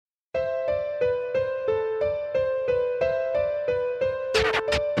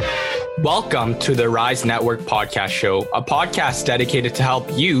Welcome to the Rise Network podcast show, a podcast dedicated to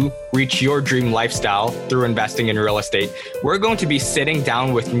help you reach your dream lifestyle through investing in real estate. We're going to be sitting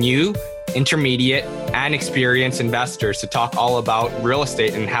down with new, intermediate, and experienced investors to talk all about real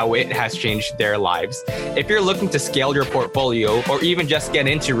estate and how it has changed their lives. If you're looking to scale your portfolio or even just get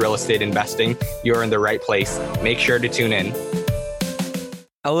into real estate investing, you're in the right place. Make sure to tune in.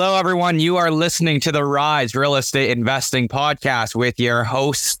 Hello, everyone. You are listening to the Rise Real Estate Investing Podcast with your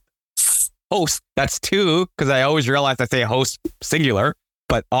host, that's two, because I always realize I say host singular,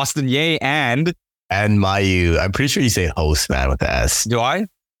 but Austin Ye and Mayu. I'm pretty sure you say host, man, with the S. Do I?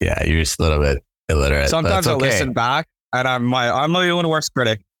 Yeah, you're just a little bit illiterate. Sometimes I listen back and I'm the only worst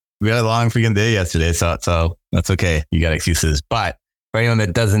critic. We had a long freaking day yesterday, so that's okay. You got excuses. But for anyone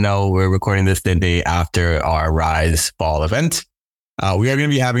that doesn't know, we're recording this the day after our Rise fall event. We are going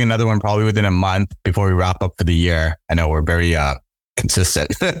to be having another one probably within a month before we wrap up for the year. I know we're very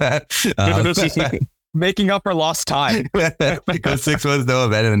consistent. Making up for lost time. Go 6 months no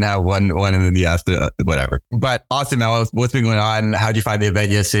event and then have one and then the after, whatever. But Austin, man, what's been going on? How'd you find the event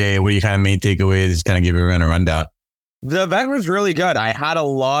yesterday? What are your kind of main takeaways? Just kind of give everyone a rundown. The event was really good. I had a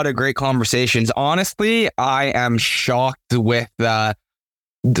lot of great conversations. Honestly, I am shocked with the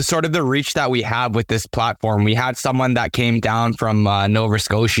sort of the reach that we have with this platform. We had someone that came down from Nova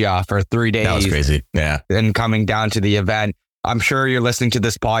Scotia for 3 days. That was crazy. Yeah. And coming down to the event. I'm sure you're listening to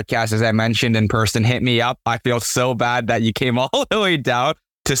this podcast, as I mentioned in person. Hit me up. I feel so bad that you came all the way down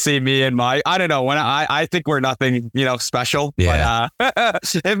to see me and I don't know, when I think we're nothing, special, yeah.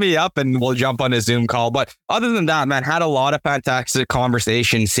 But hit me up and we'll jump on a Zoom call. But other than that, man, had a lot of fantastic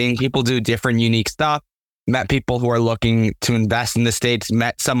conversations, seeing people do different, unique stuff. Met people who are looking to invest in the States,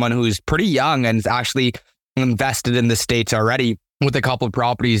 met someone who's pretty young and is actually invested in the States already with a couple of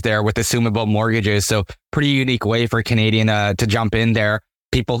properties there with assumable mortgages. So pretty unique way for Canadian to jump in there.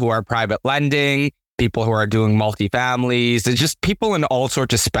 People who are private lending, people who are doing multifamilies. It's just people in all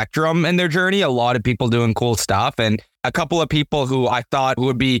sorts of spectrum in their journey. A lot of people doing cool stuff and a couple of people who I thought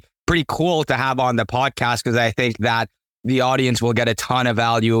would be pretty cool to have on the podcast because I think that the audience will get a ton of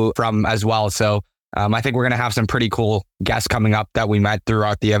value from as well. So I think we're going to have some pretty cool guests coming up that we met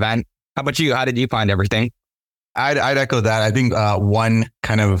throughout the event. How about you? How did you find everything? I'd echo that. I think one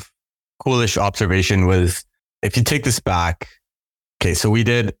kind of coolish observation was if you take this back. Okay, so we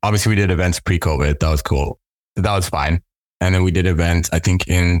did events pre-COVID. That was cool. That was fine. And then we did events, I think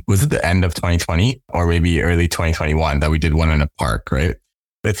was it the end of 2020 or maybe early 2021 that we did one in a park, right?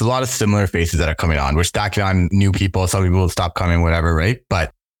 It's a lot of similar faces that are coming on. We're stacking on new people. Some people will stop coming, whatever, right?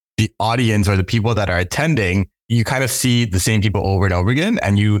 But the audience or the people that are attending, you kind of see the same people over and over again.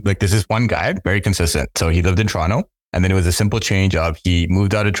 And there's this one guy, very consistent. So he lived in Toronto and then it was a simple change of he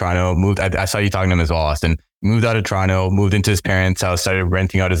moved out of Toronto, I saw you talking to him as well, Austin, moved out of Toronto, moved into his parents' house, started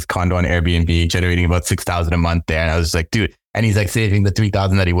renting out his condo on Airbnb, generating about $6,000 a month there. And I was like, dude, and he's like saving the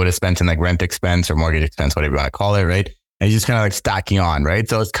 $3,000 that he would have spent in like rent expense or mortgage expense, whatever you want to call it. Right. And he's just kind of like stacking on. Right.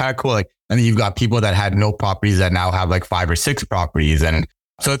 So it's kind of cool. And then you've got people that had no properties that now have like 5 or 6 properties. And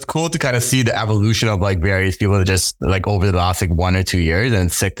so it's cool to kind of see the evolution of like various people that just like over the last like 1 or 2 years, and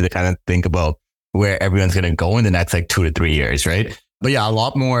it's sick to kind of think about where everyone's going to go in the next like 2 to 3 years. Right. But yeah, a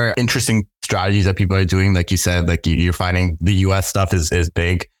lot more interesting strategies that people are doing. Like you said, like you're finding the US stuff is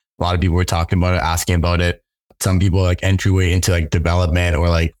big. A lot of people were talking about it, asking about it. Some people like entryway into like development or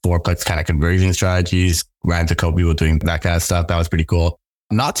like fourplex kind of conversion strategies. Ran into a couple people doing that kind of stuff. That was pretty cool.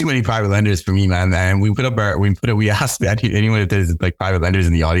 Not too many private lenders for me, man. And we asked anyone if there's like private lenders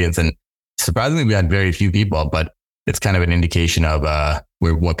in the audience, and surprisingly we had very few people, but it's kind of an indication of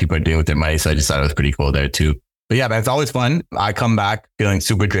what people are doing with their money. So I just thought it was pretty cool there too. But yeah, man, it's always fun. I come back feeling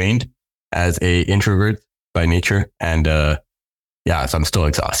super drained as a introvert by nature. And so I'm still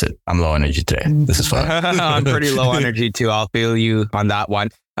exhausted. I'm low energy today. This is fun. I'm pretty low energy too. I'll feel you on that one.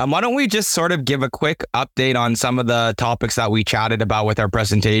 Why don't we just sort of give a quick update on some of the topics that we chatted about with our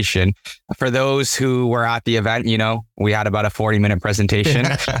presentation. For those who were at the event, we had about a 40-minute presentation.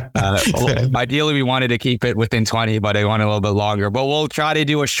 Ideally, we wanted to keep it within 20, but I want a little bit longer. But we'll try to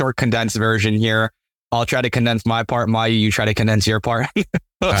do a short condensed version here. I'll try to condense my part. Mayu, you try to condense your part.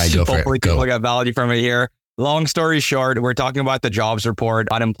 All right, go for Hopefully it. Go. People get value from it here. Long story short, we're talking about the jobs report,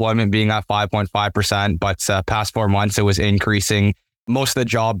 unemployment being at 5.5%, but past 4 months, it was increasing. Most of the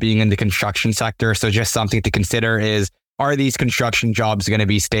job being in the construction sector. So just something to consider is, are these construction jobs going to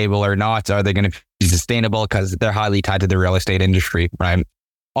be stable or not? Are they going to be sustainable? Because they're highly tied to the real estate industry, right?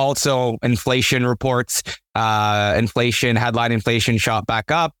 Also, inflation reports, headline inflation shot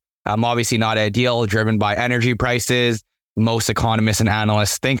back up. Obviously not ideal, driven by energy prices. Most economists and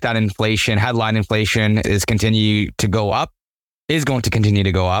analysts think that headline inflation is going to continue to go up.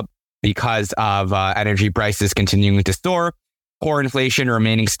 because of energy prices continuing to soar. Core inflation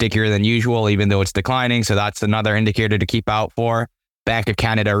remaining stickier than usual, even though it's declining. So that's another indicator to keep out for. Bank of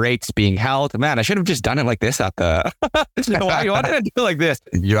Canada rates being held. Man, I should have just done it like this at the. Why you wanted to do it like this?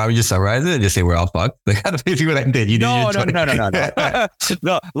 You want me to just summarize it and just say we're all fucked? Like, that's basically what I did. No.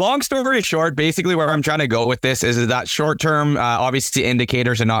 No. Long story short, basically where I'm trying to go with this is that short term, obviously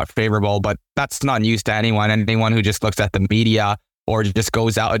indicators are not favorable, but that's not news to anyone. Anyone who just looks at the media or just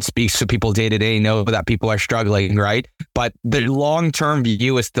goes out and speaks to people day to day know that people are struggling, right? But the long term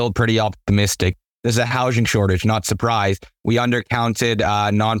view is still pretty optimistic. There's a housing shortage, not surprised. We undercounted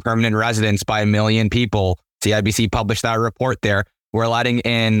non-permanent residents by 1 million people. CIBC published that report there. We're letting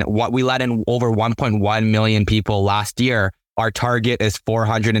in we let in over 1.1 million people last year. Our target is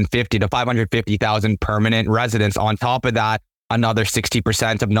 450 to 550,000 permanent residents. On top of that, another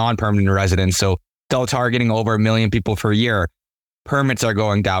 60% of non-permanent residents. So still targeting over 1 million people per year. Permits are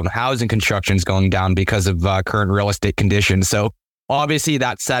going down. Housing construction is going down because of current real estate conditions. So obviously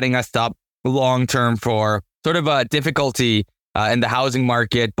that's setting us up long term for sort of a difficulty in the housing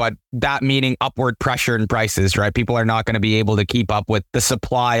market, but that meaning upward pressure in prices, right? People are not going to be able to keep up with the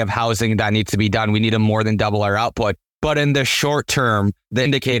supply of housing that needs to be done. We need to more than double our output. But in the short term, the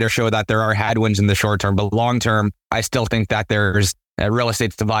indicators show that there are headwinds in the short term, but long term, I still think that there's real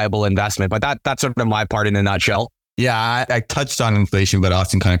estate's a viable investment. But that's sort of my part in a nutshell. Yeah, I touched on inflation, but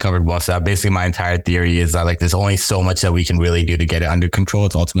Austin kind of covered most of that. Basically, my entire theory is that like there's only so much that we can really do to get it under control.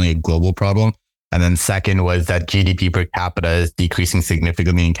 It's ultimately a global problem. And then second was that GDP per capita is decreasing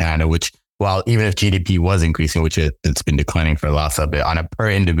significantly in Canada, which, well, even if GDP was increasing, which it's been declining for the last a bit, on a per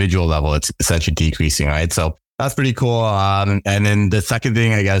individual level, it's essentially decreasing, right? So that's pretty cool. And then the second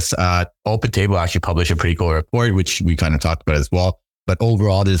thing, I guess, Open Table actually published a pretty cool report, which we kind of talked about as well. But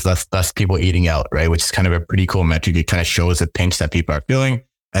overall, there's less people eating out, right? Which is kind of a pretty cool metric. It kind of shows the pinch that people are feeling.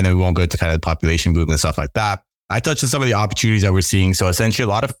 And then we won't go into kind of the population movement and stuff like that. I touched on some of the opportunities that we're seeing. So essentially, a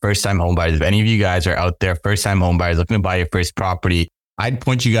lot of first-time home buyers, if any of you guys are out there, first-time home buyers looking to buy your first property, I'd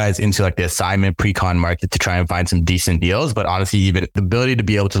point you guys into like the assignment pre-con market to try and find some decent deals. But honestly, even the ability to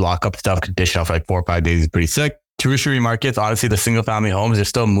be able to lock up stuff conditional for like 4 or 5 days is pretty sick. Tertiary markets, honestly, the single-family homes are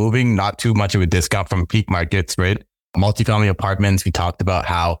still moving, not too much of a discount from peak markets, right? Multifamily apartments, we talked about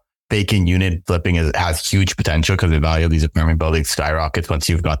how vacant unit flipping has huge potential because the value of these apartment buildings skyrockets once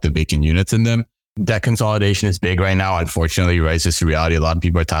you've got the vacant units in them. Debt consolidation is big right now. Unfortunately, right? It's just a reality. A lot of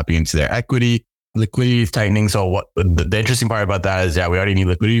people are tapping into their equity. Liquidity is tightening. So what the interesting part about that is, yeah, we already need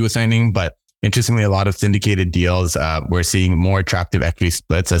liquidity with tightening, but interestingly, a lot of syndicated deals, we're seeing more attractive equity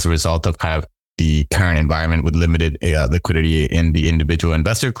splits as a result of kind of the current environment with limited liquidity in the individual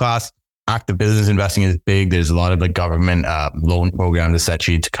investor class. Active business investing is big. There's a lot of like government loan programs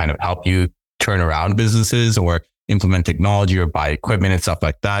essentially to kind of help you turn around businesses or implement technology or buy equipment and stuff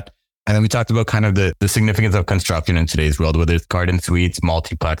like that. And then we talked about kind of the significance of construction in today's world, whether it's garden suites,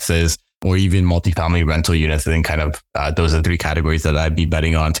 multiplexes, or even multifamily rental units. I think kind of those are the 3 categories that I'd be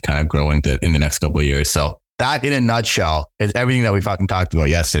betting on to kind of grow in the next couple of years. So that in a nutshell is everything that we fucking talked about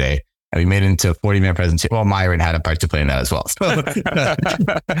yesterday. And we made it into a 40-minute presentation. Well, Myron had a part to play in that as well. So.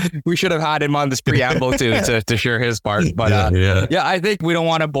 We should have had him on this preamble too to share his part. But yeah, I think we don't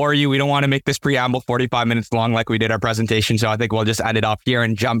want to bore you. We don't want to make this preamble 45 minutes long like we did our presentation. So I think we'll just end it off here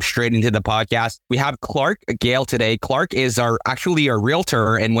and jump straight into the podcast. We have Clark Gale today. Clark is actually a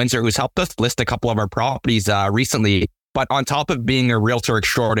realtor in Windsor who's helped us list a couple of our properties recently. But on top of being a realtor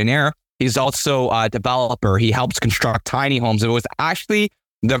extraordinaire, he's also a developer. He helps construct tiny homes. It was actually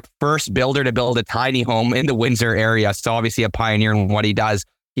the first builder to build a tiny home in the Windsor area. So obviously a pioneer in what he does.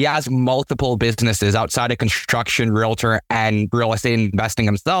 He has multiple businesses outside of construction, realtor, and real estate investing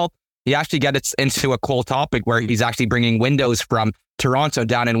himself. He actually gets into a cool topic where he's actually bringing windows from Toronto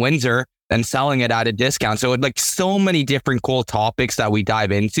down in Windsor and selling it at a discount. So like so many different cool topics that we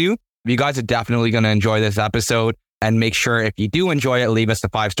dive into. You guys are definitely going to enjoy this episode. And make sure if you do enjoy it, leave us a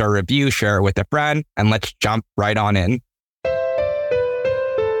 5-star review, share it with a friend, and let's jump right on in.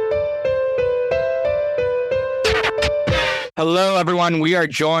 Hello, everyone. We are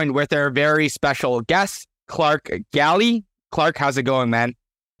joined with our very special guest, Clark Gale. Clark, how's it going, man?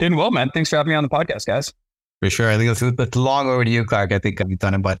 Doing well, man. Thanks for having me on the podcast, guys. For sure. I think it's long overdue, Clark. I think I've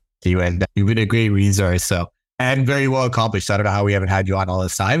done it, but you and you've been a great resource. So, and very well accomplished. I don't know how we haven't had you on all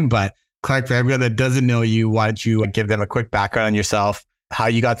this time, but Clark, for everyone that doesn't know you, why don't you give them a quick background on yourself, how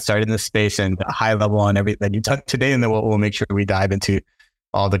you got started in this space and a high level on everything that you took today, and then we'll make sure we dive into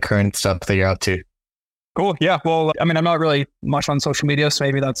all the current stuff that you're up to. Cool. Yeah. Well, I mean, I'm not really much on social media, so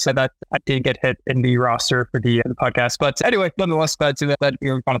maybe that's said that I did get hit in the roster for the podcast. But anyway, nonetheless, glad to that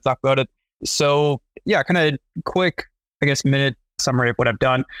you're going to talk about it. So yeah, kind of quick, I guess, minute summary of what I've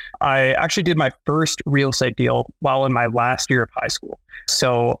done. I actually did my first real estate deal while in my last year of high school.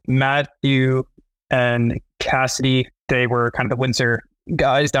 So Matthew and Cassidy, they were kind of the Windsor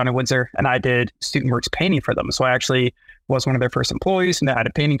guys down in Windsor, and I did student works painting for them. So I actually was one of their first employees, and they had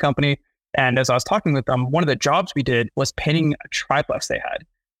a painting company. And as I was talking with them, one of the jobs we did was painting a triplex they had.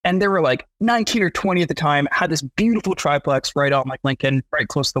 And they were like 19 or 20 at the time, had this beautiful triplex right on like Lincoln, right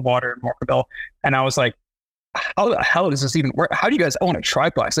close to the water in Morphettville. And I was like, how the hell does this even work? How do you guys own a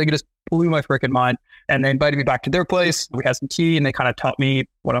triplex? Like, it just blew my freaking mind. And they invited me back to their place. We had some tea, and they kind of taught me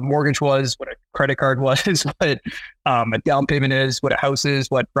what a mortgage was, what a credit card was, what a down payment is, what a house is,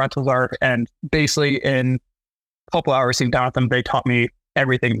 what rentals are. And basically in a couple hours sitting down with them, they taught me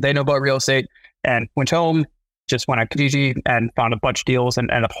everything they know about real estate, and went home, just went on Kijiji and found a bunch of deals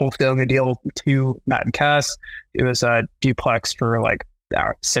and ended up wholesaling a deal to Matt and Cass. It was a duplex for like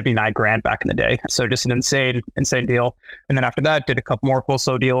 79 grand back in the day. So just an insane deal. And then after that, did a couple more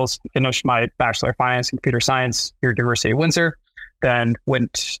wholesale deals, finished my Bachelor of Finance in Computer Science here at University of Windsor. Then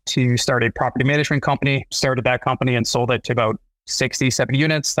went to start a property management company, started that company and sold it to about 60, 70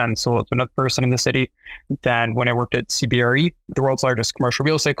 units, then sold it to another person in the city. Then when I worked at CBRE, the world's largest commercial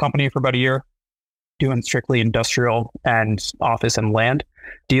real estate company, for about a year, doing strictly industrial and office and land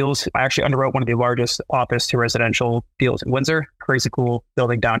deals. I actually underwrote one of the largest office to residential deals in Windsor. Crazy cool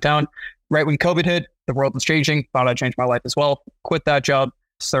building downtown. Right when COVID hit, the world was changing. Thought I'd change my life as well. Quit that job,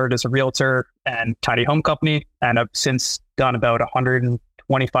 started as a realtor and tiny home company. And I've since done about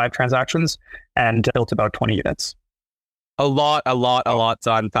 125 transactions and built about 20 units. A lot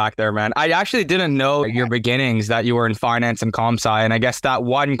to unpack there, man. I actually didn't know your beginnings, that you were in finance and comp sci. And I guess that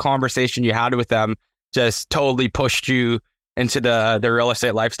one conversation you had with them just totally pushed you into the real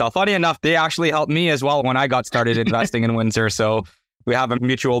estate lifestyle. Funny enough, they actually helped me as well when I got started investing in Windsor. So we have a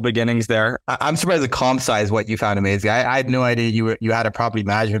mutual beginnings there. I'm surprised the comp sci is what you found amazing. I had no idea you had a property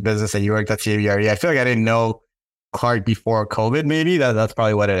management business and you worked at CBRE. I feel like I didn't know Clark before COVID. Maybe that's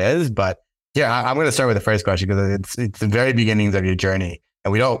probably what it is. But yeah, I'm going to start with the first question because it's the very beginnings of your journey.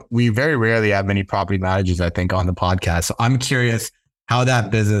 And we very rarely have many property managers, I think, on the podcast. So I'm curious how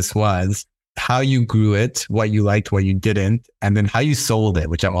that business was, how you grew it, what you liked, what you didn't, and then how you sold it,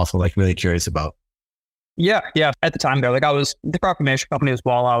 which I'm also like really curious about. Yeah. At the time there, like I was the property management company as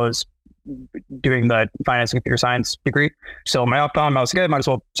well. I was doing the finance and computer science degree. So my off time, I was like, I might as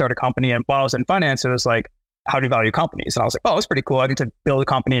well start a company. And while I was in finance, it was like, how do you value companies? And I was like, oh, it's pretty cool. I get to build a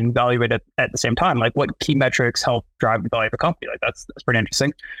company and evaluate it at the same time. Like, what key metrics help drive the value of a company? Like, that's pretty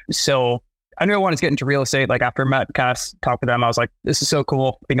interesting. So I knew I wanted to get into real estate. Like, after Matt and Cass talked to them, I was like, this is so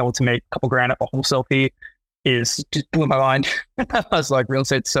cool. Being able to make a couple grand at a wholesale fee is just blew my mind. I was like, real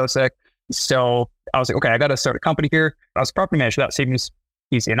estate's so sick. So I was like, okay, I got to start a company here. I was a property manager. That seems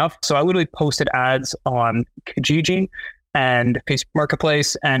easy enough. So I literally posted ads on Kijiji and Facebook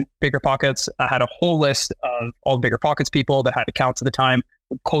Marketplace and Bigger Pockets. I had a whole list of all the Bigger Pockets people that had accounts at the time.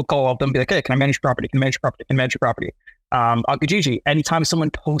 Would cold call all of them, be like, hey, can I manage your property? Can I manage your property? Can I manage your property? On Kijiji, anytime someone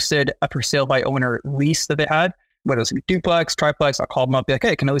posted a for sale by owner lease that they had, whether it was a duplex, triplex, I'll call them up, be like,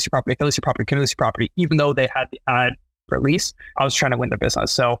 hey, can I lease your property? Can I lease your property? Can I lease your property? Even though they had the ad for lease, I was trying to win their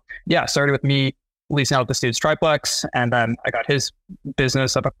business. So yeah, started with me leasing out the dude's triplex, and then I got his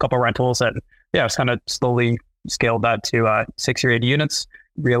business of a couple rentals, and yeah, I was kind of slowly scaled that to 60 or 80 units.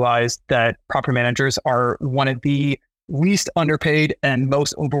 Realized that property managers are one of the least underpaid and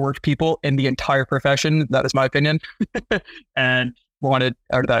most overworked people in the entire profession. That is my opinion. And wanted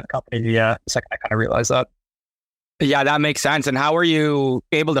out of that company the second I kind of realized that. Yeah, that makes sense. And how were you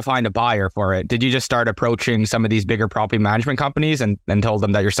able to find a buyer for it? Did you just start approaching some of these bigger property management companies and told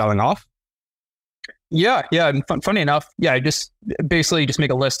them that you're selling off? Yeah. And funny enough, I just basically just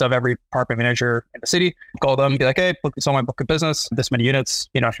make a list of every property manager in the city, call them, be like, hey, look, it's on my book of business, this many units,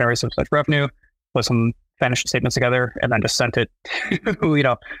 generate some such revenue, put some financial statements together, and then just sent it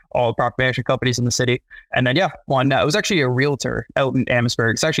to, all the property management companies in the city. And then, it was actually a realtor out in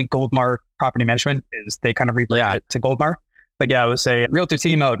Amherstburg. It's actually Goldmar Property Management, they kind of rebranded it to Goldmar. But it was a realtor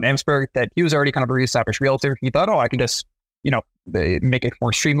team out in Amherstburg that he was already kind of a re-established realtor. He thought, I can just, make it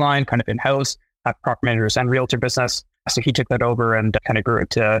more streamlined, kind of in-house, have property managers and realtor business. So he took that over and kind of grew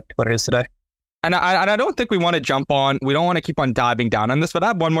it to what it is today. And I don't think we want to jump on, we don't want to keep on diving down on this, but I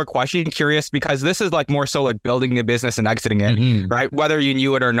have one more question. Curious, because this is like more so like building a business and exiting it, right? Whether you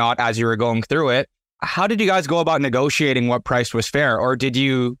knew it or not as you were going through it, how did you guys go about negotiating what price was fair? Or did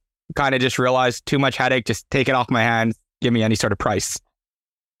you kind of just realize too much headache, just take it off my hands, give me any sort of price?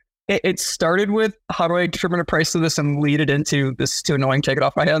 It started with, how do I determine a price of this and lead it into, this is too annoying, take it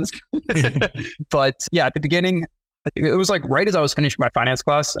off my hands. But at the beginning, it was like right as I was finishing my finance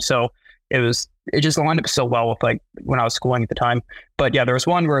class. So it was it just lined up so well with like when I was schooling at the time. But yeah, there was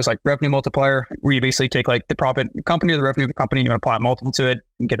one where it's like revenue multiplier, where you basically take like the profit of the company or the revenue of the company and you apply a multiple to it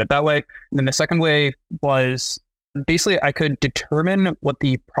and get it that way. And then the second way was basically I could determine what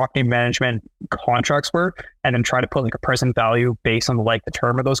the property management contracts were and then try to put like a present value based on like the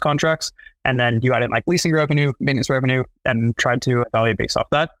term of those contracts. And then you add in like leasing revenue, maintenance revenue, and tried to evaluate based off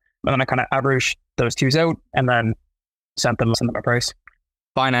that. And then I kind of averaged those twos out and then sent them a price.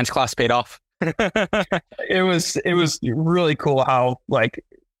 Finance class paid off. It was really cool how like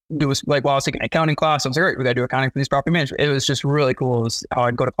it was like while I was taking an accounting class, I was like, all right, we gotta do accounting for these property management. It was just really cool. It was how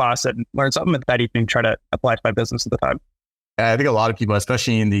I'd go to class and learn something that evening, try to apply to my business at the time. I think a lot of people,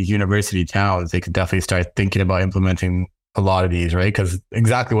 especially in these university towns, they could definitely start thinking about implementing a lot of these, right? Because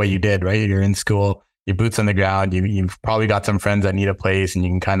exactly what you did, right? You're in school, your boots on the ground, you've probably got some friends that need a place and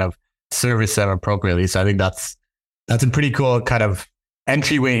you can kind of service them appropriately. So I think that's a pretty cool kind of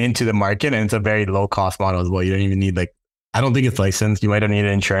entryway into the market, and it's a very low cost model as well. You don't even need like, I don't think it's licensed. You might not need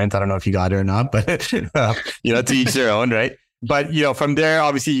insurance. I don't know if you got it or not, but to each their own, right? But from there,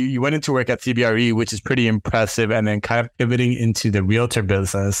 obviously you went into work at CBRE, which is pretty impressive, and then kind of pivoting into the realtor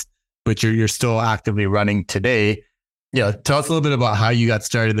business, which you're still actively running today. Yeah, tell us a little bit about how you got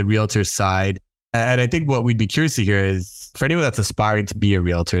started the realtor side. And I think what we'd be curious to hear is for anyone that's aspiring to be a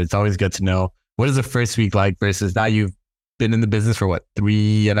realtor, it's always good to know what is the first week like versus now you've been in the business for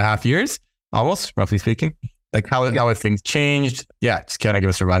 3.5 years, almost, roughly speaking. Like how have things changed? Yeah, just kind of give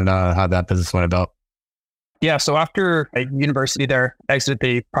us a rundown on how that business went about. Yeah, so after university there, I exited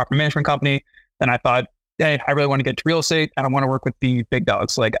the property management company. Then I thought, hey, I really want to get into real estate and I want to work with the big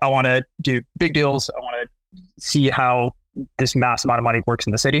dogs. Like I want to do big deals. I want to see how this mass amount of money works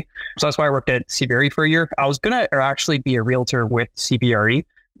in the city. So that's why I worked at CBRE for a year. I was going to actually be a realtor with CBRE.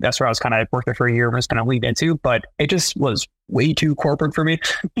 That's where I was kind of worked there for a year and was going to lead into, but it just was way too corporate for me.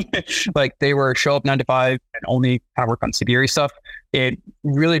 Like they were show up 9 to 5 and only kind of work on CBRE stuff. It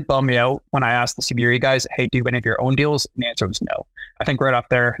really bummed me out when I asked the CBRE guys, hey, do any of your own deals? And the answer was no. I think right off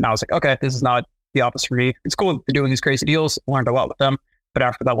there, and I was like, okay, this is not the office for me. It's cool they're doing these crazy deals. Learned a lot with them. But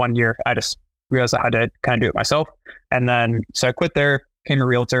after that 1 year, I just realized I had to kind of do it myself. And then, so I quit there, became a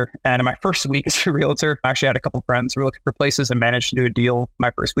realtor. And in my first week as a realtor, I actually had a couple of friends who were looking for places and managed to do a deal my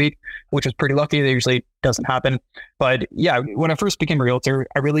first week, which was pretty lucky. That usually doesn't happen. But yeah, when I first became a realtor,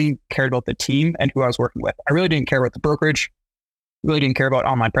 I really cared about the team and who I was working with. I really didn't care about the brokerage. Really didn't care about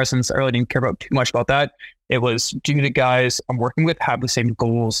online presence. I really didn't care about too much about that. It was, do the guys I'm working with have the same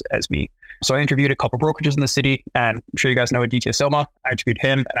goals as me? So I interviewed a couple of brokerages in the city, and I'm sure you guys know Aditya Soma. I interviewed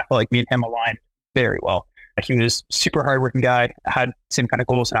him, and I felt like me and him aligned very well. He was a super hardworking guy, had same kind of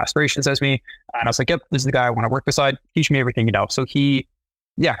goals and aspirations as me. And I was like, yep, this is the guy I want to work beside. Teach me everything you know. So he,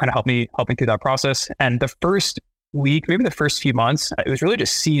 kind of helped me through that process. And the first week, maybe the first few months, it was really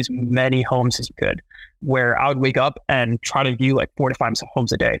just see as many homes as you could, where I would wake up and try to view like 4 to 5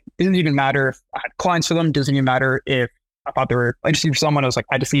 homes a day. It doesn't even matter if I had clients for them. Doesn't even matter if I thought they were interesting for someone. I was like,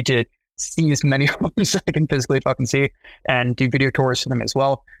 I just need to see as many homes as I can physically fucking see and do video tours for them as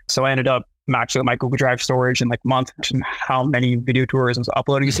well. So I ended up maxing my Google Drive storage in like a month, and how many video tours I was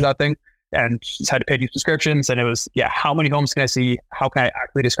uploading to that thing, and just had to pay these subscriptions. And it was, how many homes can I see? How can I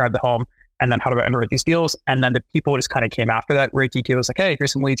accurately describe the home? And then how do I underwrite these deals? And then the people just kind of came after that, where DK was like, hey,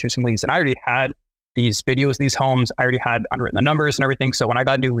 here's some leads. And I already had these videos, these homes. I already had underwritten the numbers and everything. So when I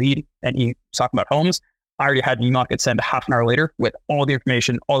got a new lead and he was talking about homes, I already had an email I could send half an hour later with all the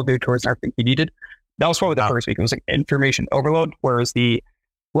information, all the video tours and everything he needed. That was probably the first week. It was like information overload. Whereas the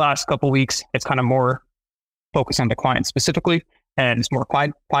last couple of weeks, it's kind of more focused on the client specifically, and it's more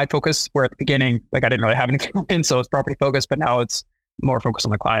client focused, where at the beginning, like I didn't really have any clients, so it's property focused, but now it's more focused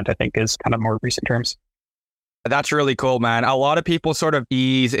on the client, I think, is kind of more recent terms. That's really cool, man. A lot of people sort of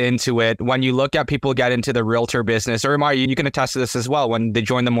ease into it. When you look at people get into the realtor business, or Amar, you can attest to this as well. When they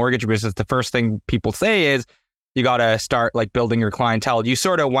join the mortgage business, the first thing people say is, you got to start like building your clientele. You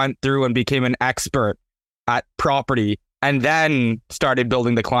sort of went through and became an expert at property and then started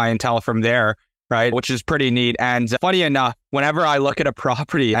building the clientele from there, right? Which is pretty neat. And funny enough, whenever I look at a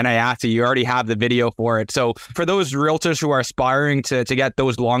property and I ask you already have the video for it. So for those realtors who are aspiring to get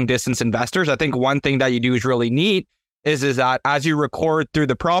those long distance investors, I think one thing that you do is really neat is that as you record through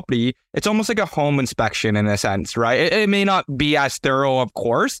the property, it's almost like a home inspection in a sense, right? It may not be as thorough, of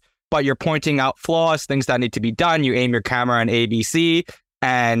course, but you're pointing out flaws, things that need to be done. You aim your camera on ABC,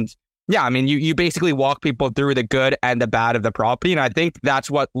 and yeah, I mean, you basically walk people through the good and the bad of the property. And I think that's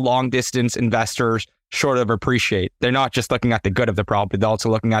what long distance investors sort of appreciate. They're not just looking at the good of the property, they're also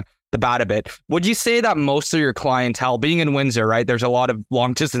looking at the bad of it. Would you say that most of your clientele, being in Windsor, right, there's a lot of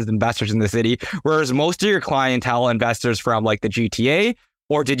long distance investors in the city, whereas most of your clientele investors from like the GTA,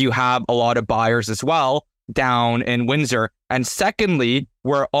 or did you have a lot of buyers as well down in Windsor? And secondly,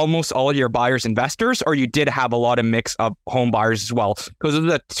 were almost all your buyers investors, or you did have a lot of mix of home buyers as well? Because those are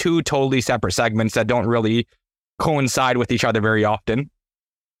the two totally separate segments that don't really coincide with each other very often.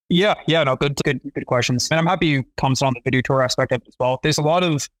 Yeah, no, good questions. And I'm happy you commented on the video tour aspect of it as well. There's a lot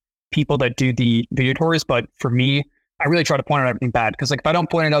of people that do the video tours, but for me, I really try to point out everything bad, because like if I don't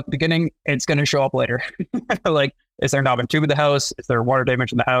point it out at the beginning, it's going to show up later. Like, is there knob and tube in the house? Is there water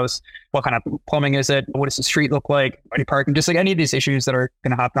damage in the house? What kind of plumbing is it? What does the street look like? Any parking? Just like any of these issues that are going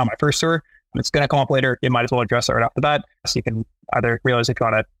to happen on my first tour, and it's going to come up later. You might as well address it right off the bat, so you can either realize if you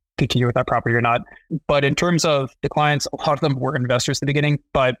want to continue with that property or not. But in terms of the clients, a lot of them were investors at the beginning,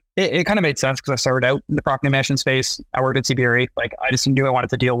 but it kind of made sense because I started out in the property management space. I worked at CBRE. Like, I just knew I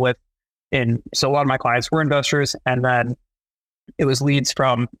wanted to deal with. And so a lot of my clients were investors, and then it was leads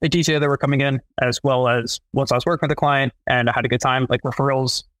from a DJ that were coming in, as well as once I was working with a client and I had a good time, like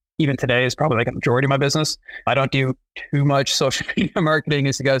referrals, even today, is probably like a majority of my business. I don't do too much social media marketing,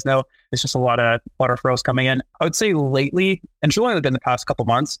 as you guys know. It's just a lot of referrals coming in. I would say lately, and it's only been the past couple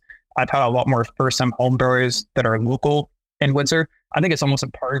months, I've had a lot more first-time home buyers that are local in Windsor. I think it's almost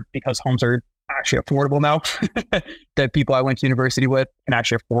in part because homes are actually affordable now. That people I went to university with can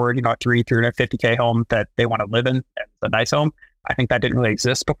actually afford, a $350K home that they want to live in. And it's a nice home. I think that didn't really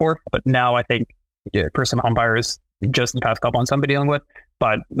exist before, but now I think first-time home buyers, just in the past couple months, I've been dealing with,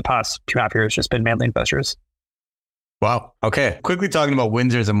 but the past 2.5 years just been mainly investors. Wow. Okay. Quickly talking about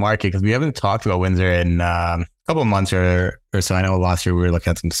Windsor as a market, because we haven't talked about Windsor in a couple of months or so. I know last year we were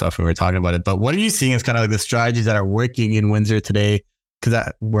looking at some stuff and we were talking about it, but what are you seeing as kind of like the strategies that are working in Windsor today?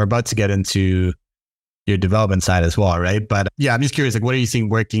 Because we're about to get into your development side as well, right? But yeah, I'm just curious, like, what are you seeing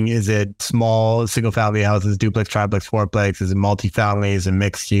working? Is it small single family houses, duplex, triplex, fourplex? Is it multifamily? Is it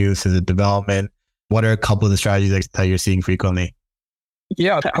mixed use? Is it development? What are a couple of the strategies that you're seeing frequently?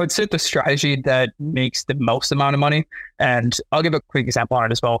 Yeah, I would say the strategy that makes the most amount of money, and I'll give a quick example on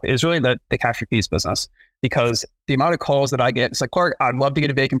it as well, is really the cash for keys business. Because the amount of calls that I get, it's like, Clark, I'd love to get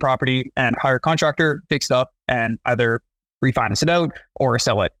a vacant property and hire a contractor, fix it up, and either refinance it out or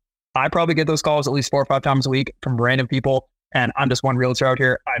sell it. I probably get those calls at least 4 or 5 times a week from random people, and I'm just one realtor out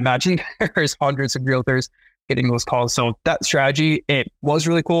here. I imagine there's hundreds of realtors getting those calls. So that strategy, it was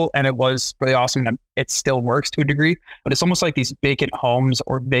really cool and it was really awesome, and it still works to a degree, but it's almost like these vacant homes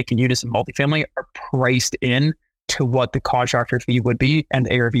or vacant units in multifamily are priced in to what the contractor fee would be, and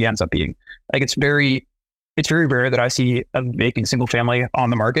the ARV ends up being. Like, it's very rare that I see a vacant single family on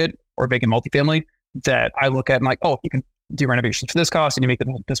the market or vacant multifamily that I look at and like, oh, you can do renovations for this cost and you make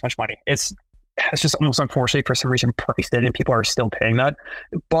this much money. It's just almost, unfortunately, for some reason priced in, and people are still paying that.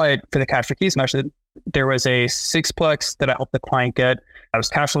 But for the cash for keys method, there was a 6-plex that I helped the client get. I was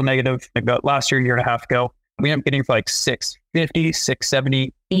cash flow negative about last year and a half ago. We ended up getting for like $650,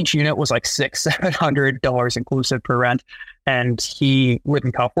 $670. Each unit was like $600-$700 inclusive per rent. And he lived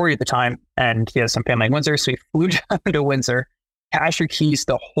in California at the time, and he has some family in Windsor. So he flew down to Windsor, cash your keys,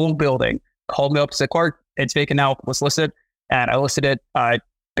 the whole building, called me up and said, Clark, it's vacant now, let's list it. And I listed it. I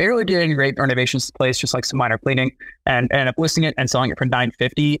barely did any great renovations to the place, just like some minor cleaning, and ended up listing it and selling it for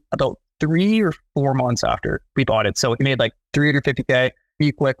 $950 about 3 or 4 months after we bought it. So he made like $350K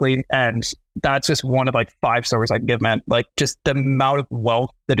pretty quickly. And that's just one of like 5 stories I can give, man. Like, just the amount of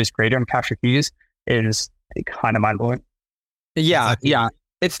wealth that is created on cash for keys is kind of mind blowing. Yeah.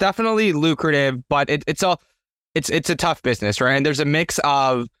 It's definitely lucrative, but it's a tough business, right? And there's a mix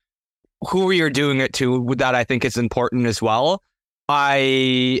of who you're doing it to that I think is important as well.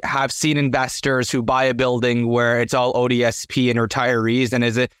 I have seen investors who buy a building where it's all ODSP and retirees, and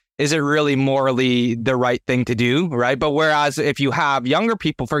is it really morally the right thing to do, right? But whereas if you have younger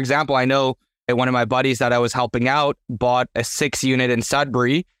people, for example, I know one of my buddies that I was helping out bought a 6-unit in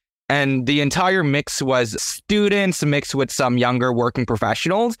Sudbury, and the entire mix was students mixed with some younger working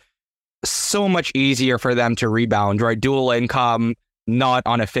professionals. So much easier for them to rebound, right? Dual income, not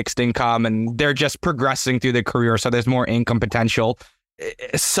on a fixed income, and they're just progressing through the career. So there's more income potential.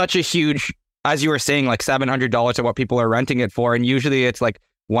 It's such a huge, as you were saying, like $700 of what people are renting it for. And usually it's like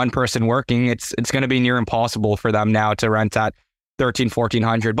one person working. It's going to be near impossible for them now to rent at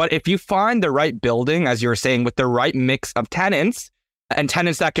 $1,300-$1,400. But if you find the right building, as you were saying, with the right mix of tenants, and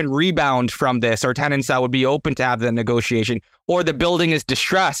tenants that can rebound from this, or tenants that would be open to have the negotiation, or the building is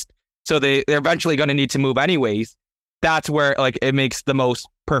distressed, so they're eventually going to need to move anyways, that's where like it makes the most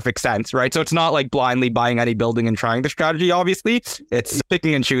perfect sense, right? So it's not like blindly buying any building and trying the strategy, obviously. It's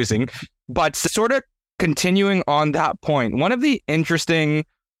picking and choosing. But sort of continuing on that point, one of the interesting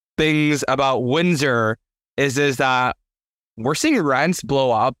things about Windsor is that we're seeing rents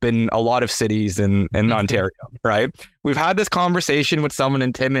blow up in a lot of cities in Ontario, right? We've had this conversation with someone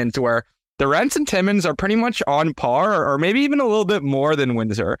in Timmins where the rents in Timmins are pretty much on par or maybe even a little bit more than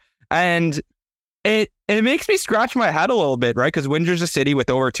Windsor. And it makes me scratch my head a little bit, right? Because Windsor's a city with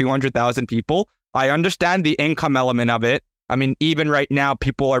over 200,000 people. I understand the income element of it. I mean, even right now,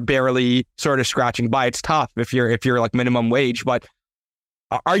 people are barely sort of scratching by. It's tough if you're like minimum wage, but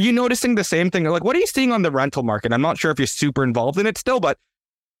are you noticing the same thing? Like, what are you seeing on the rental market? I'm not sure if you're super involved in it still, but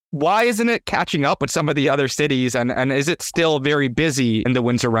why isn't it catching up with some of the other cities? And is it still very busy in the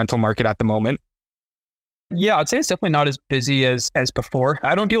Windsor rental market at the moment? Yeah, I'd say it's definitely not as busy as before.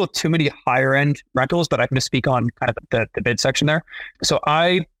 I don't deal with too many higher end rentals, but I can just speak on kind of the bid section there. So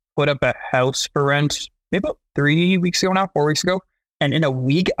I put up a house for rent maybe about 3 weeks ago now, 4 weeks ago. And in a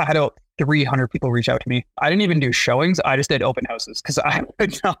week, I had about 300 people reach out to me. I didn't even do showings. I just did open houses because I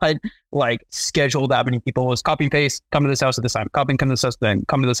would not like schedule that many people. It was copy and paste, come to this house at this time, copy and come to this house then,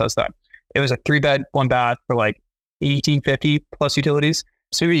 come to this house then. It was a 3-bed, 1-bath for like $1,850 plus utilities.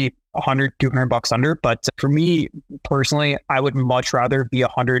 So maybe $100, $200 under. But for me personally, I would much rather be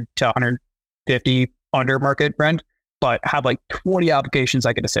 100 to 150 under market rent, but have like 20 applications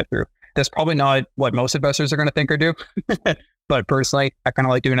I get to sit through. That's probably not what most investors are going to think or do. But personally, I kind of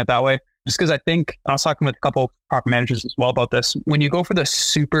like doing it that way. Just because I think, I was talking with a couple of property managers as well about this. When you go for the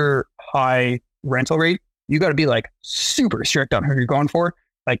super high rental rate, you got to be like super strict on who you're going for.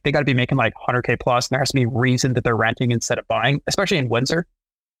 Like they got to be making like 100K plus, and there has to be a reason that they're renting instead of buying, especially in Windsor.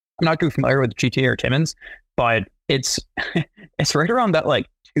 I'm not too familiar with GTA or Timmins, but it's it's right around that like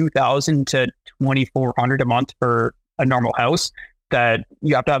 $2,000 to $2,400 a month for a normal house. That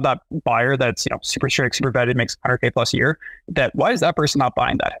you have to have that buyer that's, you know, super strict, super vetted, makes 100K plus a year. That why is that person not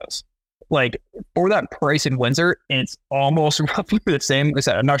buying that house? Like for that price in Windsor, it's almost roughly the same. Like I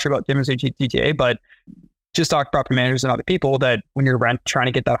said, I'm not sure about Timmins or GTA, but just talk to property managers and other people that when you're trying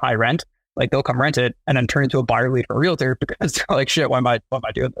to get that high rent, like they'll come rent it and then turn into a buyer lead for a realtor because they're like, shit, why am I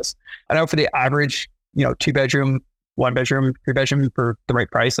doing this? I know for the average, you know, 2-bedroom, 1-bedroom, 3-bedroom for the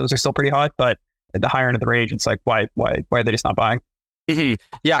right price, those are still pretty hot. But at the higher end of the range, it's like, why are they just not buying? Mm-hmm.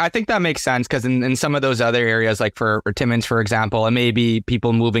 Yeah, I think that makes sense because in some of those other areas, like for Timmins, for example, it may be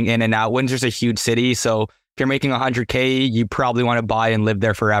people moving in and out. Windsor's a huge city, so if you're making 100K, you probably want to buy and live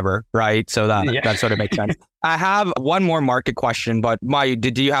there forever, right? So that sort of makes sense. I have one more market question, but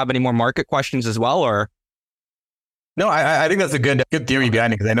do you have any more market questions as well, or? No, I think that's a good theory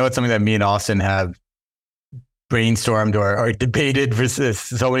behind it because I know it's something that me and Austin have brainstormed or debated for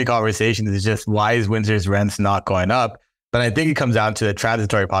so many conversations. It's just why is Windsor's rents not going up? But I think it comes down to the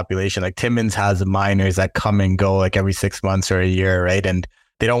transitory population. Like Timmins has miners that come and go like every 6 months or a year, right? And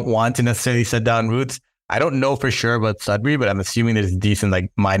they don't want to necessarily set down roots. I don't know for sure about Sudbury, but I'm assuming there's a decent like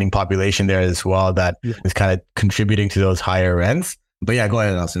mining population there as well that is kind of contributing to those higher rents. But yeah, go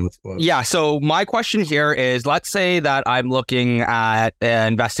ahead, Austin. Yeah. So my question here is, let's say that I'm looking at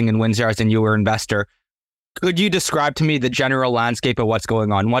investing in Windsor as a newer investor. Could you describe to me the general landscape of what's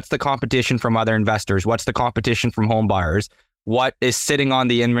going on? What's the competition from other investors? What's the competition from home buyers? What is sitting on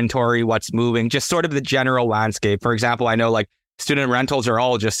the inventory? What's moving? Just sort of the general landscape. For example, I know like student rentals are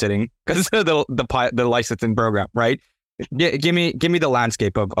all just sitting because of the licensing program, right? Give me the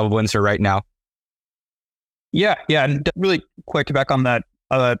landscape of Windsor right now. Yeah. And really quick back on that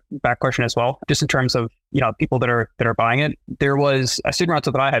back question as well, just in terms of, you know, people that are buying it. There was a student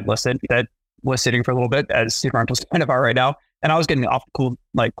rental that I had listed that was sitting for a little bit, as student rentals kind of are right now. And I was getting off cool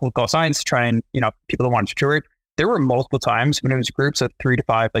signs to try and, you know, people that wanted to tour it. There were multiple times when it was groups of 3 to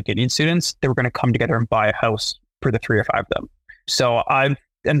 5 like Indian students, they were going to come together and buy a house for the 3 or 5 of them. So I've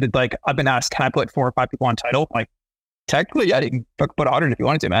been asked, can I put 4 or 5 people on title? Like, technically, yeah, you can put 100 if you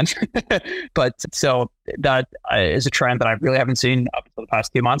wanted to, man. But so that is a trend that I really haven't seen up until the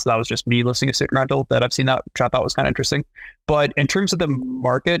past few months. That was just me listing a student rental that I've seen that, which I thought was kind of interesting. But in terms of the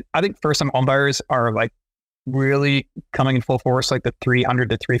market, I think first-time home buyers are like really coming in full force, like the 300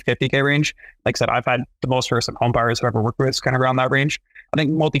 to 350K range. Like I said, I've had the most first-time home buyers I've ever worked with is kind of around that range. I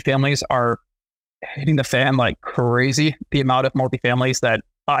think multifamilies are hitting the fan like crazy. The amount of multifamilies that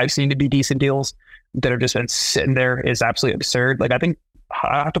I've seen to be decent deals that have just been sitting there is absolutely absurd. Like I think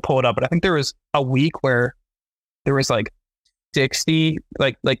I have to pull it up, but I think there was a week where there was like 60,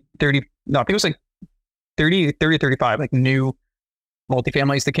 like 30, no, I think it was like 30, 35, like new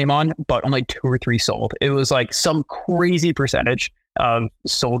multifamilies that came on, but only 2 or 3 sold. It was like some crazy percentage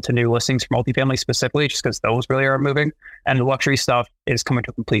sold to new listings for multifamily specifically, just because those really aren't moving. And the luxury stuff is coming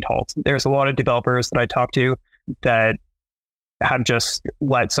to a complete halt. There's a lot of developers that I talk to that have just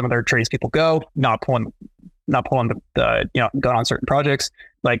let some of their tradespeople go, not pulling not pulling the gun on certain projects.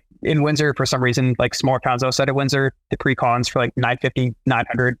 Like in Windsor, for some reason, like smaller towns outside of Windsor, the pre-cons for like 950,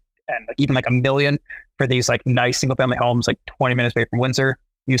 900, and like even like $1 million for these like nice single family homes, like 20 minutes away from Windsor.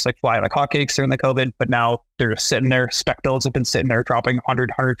 Used to like fly like hotcakes during the COVID, but now they're just sitting there. Spec builds have been sitting there dropping 100,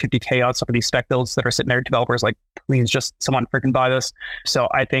 150K on some of these spec builds that are sitting there. Developers like, please just someone freaking buy this. So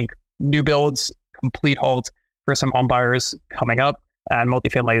I think new builds, complete halt for some home buyers coming up, and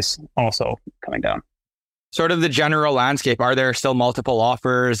multifamilies also coming down. Sort of the general landscape. Are there still multiple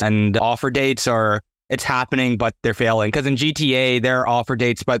offers and offer dates, or it's happening, but they're failing? Because in GTA, there are offer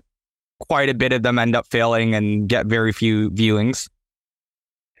dates, but quite a bit of them end up failing and get very few viewings.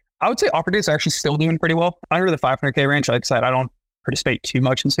 I would say offer dates are actually still doing pretty well. Under the 500K range, like I said, I don't participate too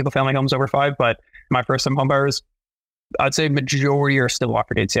much in single family homes over 5, but my first time home buyers, I'd say majority are still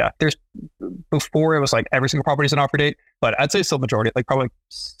offer dates. Yeah. Before it was like every single property is an offer date, but I'd say still majority, like probably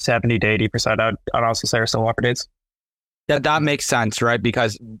 70 to 80%, I'd also say are still offer dates. That makes sense, right?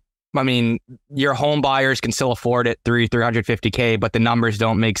 Because I mean, your home buyers can still afford it, 350K, but the numbers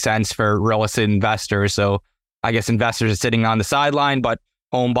don't make sense for real estate investors. So I guess investors are sitting on the sideline, but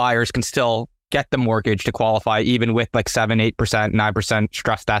home buyers can still get the mortgage to qualify, even with like 7, 8%, 9%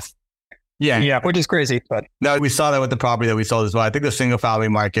 stress test. Yeah, which is crazy. But no, we saw that with the property that we sold as well. I think the single family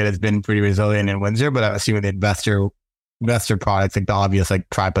market has been pretty resilient in Windsor, but I'm assuming the investor products, like the obvious like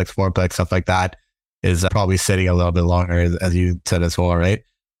triplex, fourplex, stuff like that, is probably sitting a little bit longer, as you said as well, right?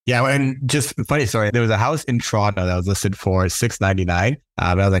 Yeah, and just funny story. There was a house in Toronto that was listed for $699. But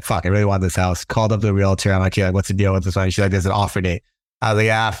I was like, fuck, I really want this house. Called up the realtor. I'm like, yeah, what's the deal with this one? She's like, there's an offer date. I was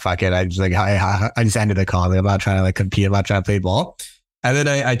like, fuck it. I just ended the call. Like, I'm not trying to like compete. I'm not trying to play ball. And then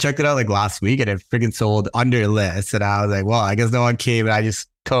I checked it out like last week, and it freaking sold under list. And I was like, well, I guess no one came, and I just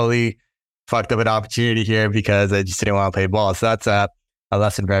totally fucked up an opportunity here because I just didn't want to play ball. So that's a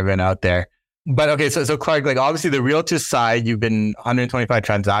lesson for everyone out there. But okay, so Clark, like obviously the realtor side, you've been 125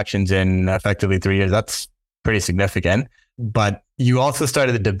 transactions in effectively 3 years. That's pretty significant. But you also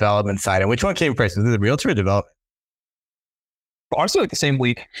started the development side. And which one came first? Was it the realtor or development? Honestly, like the same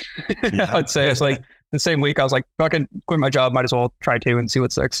week. Yeah. I'd say it's like the same week. I was like, fucking quit my job. Might as well try to and see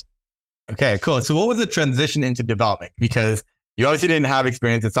what sticks. Okay, cool. So what was the transition into development? Because you obviously didn't have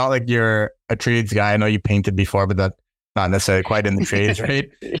experience. It's not like you're a trades guy. I know you painted before, but that's not necessarily quite in the trades, right?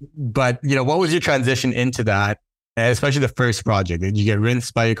 But, what was your transition into that? And especially the first project. Did you get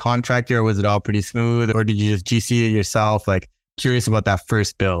rinsed by your contractor, or was it all pretty smooth? Or did you just GC it yourself? Like, curious about that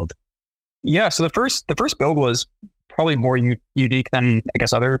first build. Yeah, so the first build was probably more unique than, I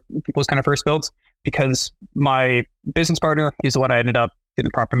guess, other people's kind of first builds, because my business partner, he's the one I ended up in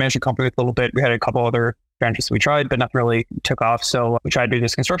the property management company with a little bit. We had a couple other branches we tried, but nothing really took off. So we tried to do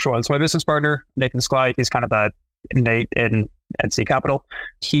this construction one. So my business partner, Nathan Skly, he's kind of that innate in NC Capital.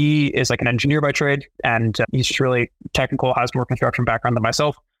 He is like an engineer by trade, and he's just really technical, has more construction background than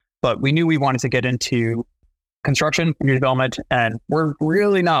myself. But we knew we wanted to get into construction, new development, and we're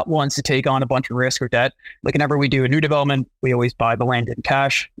really not ones to take on a bunch of risk or debt. Like whenever we do a new development, we always buy the land in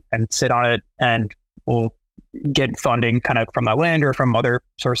cash and sit on it, and we'll get funding kind of from that land or from other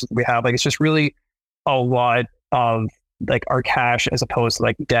sources that we have. Like it's just really a lot of like our cash as opposed to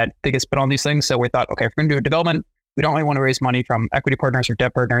like debt that gets put on these things. So we thought, okay, if we're going to do a development, we don't really want to raise money from equity partners or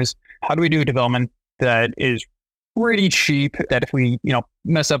debt partners. How do we do a development that is pretty cheap, that if we,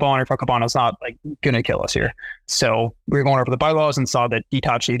 mess up on or fuck up on, it's not like going to kill us here? So we were going over the bylaws and saw that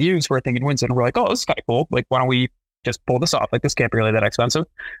detached ADUs were a thing in Windsor, and we're like, oh, this is kind of cool. Like, why don't we just pull this off? Like, this can't be really that expensive.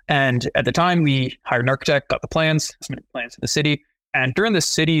 And at the time, we hired an architect, got the plans, submitted plans to the city. And during the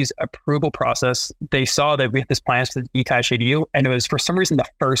city's approval process, they saw that we had this plans for the detached ADU, and it was for some reason the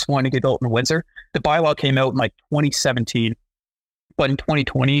first one to get built in Windsor. The bylaw came out in like 2017, but in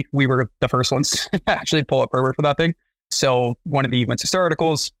 2020, we were the first ones to actually pull a permit for that thing. So one of the Windsor Star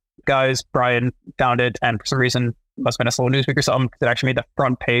articles, guys, Brian found it, and for some reason, must have been a slow newsweek or something, that actually made the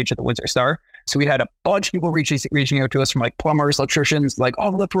front page of the Windsor Star. So we had a bunch of people reaching out to us from like plumbers, electricians, like, oh,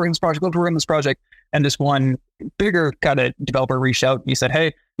 love to work on this project. And this one bigger kind of developer reached out. He said,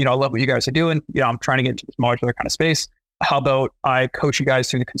 hey, I love what you guys are doing. I'm trying to get into this modular kind of space. How about I coach you guys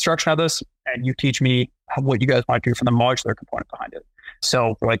through the construction of this, and you teach me what you guys want to do for the modular component behind it.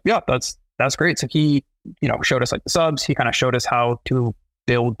 So we're like, yeah, that's great. So he, showed us like the subs. He kind of showed us how to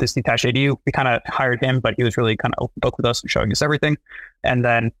build this detached ADU. We kind of hired him, but he was really kind of open book with us and showing us everything. And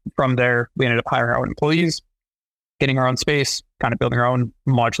then from there, we ended up hiring our own employees, getting our own space, kind of building our own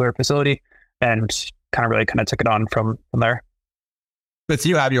modular facility, and kind of took it on from there. But so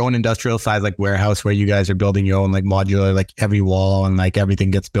you have your own industrial size, like warehouse, where you guys are building your own like modular, like every wall and like everything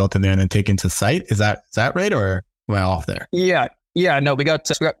gets built in there and then taken to site. Is that right, or am I off there? Yeah, Yeah, no, we got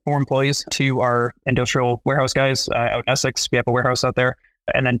 4 employees, 2 are industrial warehouse guys out in Essex. We have a warehouse out there,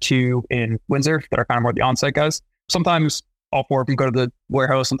 and then 2 in Windsor that are kind of more the on-site guys. Sometimes all 4 of them go to the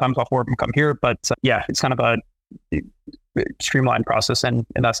warehouse. Sometimes all 4 of them come here. But yeah, it's kind of a streamlined process in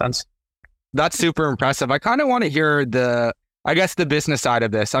that sense. That's super impressive. I kind of want to hear the business side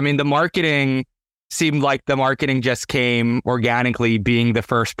of this. I mean, the marketing seemed like the marketing just came organically, being the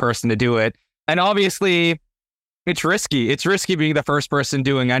first person to do it. And obviously, it's risky. It's risky being the first person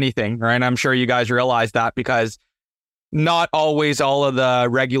doing anything, right? I'm sure you guys realize that, because not always all of the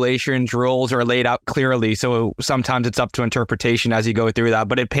regulations, rules are laid out clearly. So sometimes it's up to interpretation as you go through that.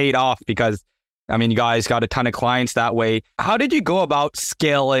 But it paid off because, I mean, you guys got a ton of clients that way. How did you go about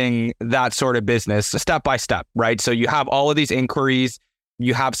scaling that sort of business step by step, right? So you have all of these inquiries.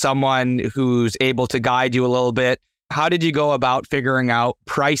 You have someone who's able to guide you a little bit. How did you go about figuring out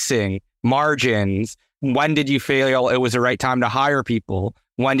pricing, margins? When did you feel it was the right time to hire people?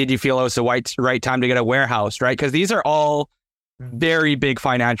 When did you feel it was the right time to get a warehouse, right? Because these are all very big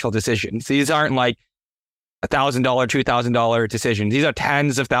financial decisions. These aren't like $1,000, $2,000 decisions. These are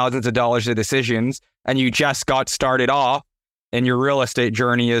tens of thousands of dollars of decisions. And you just got started off in your real estate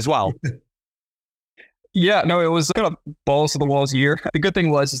journey as well. Yeah, no, it was kind of balls to the walls year. The good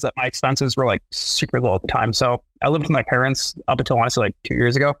thing is that my expenses were like super low at the time. So I lived with my parents up until honestly like 2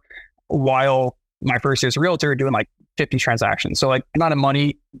 years ago, while my first year as a realtor doing like 50 transactions. So like the amount of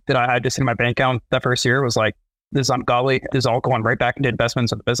money that I had just in my bank account that first year was like, this is ungodly. This is all going right back into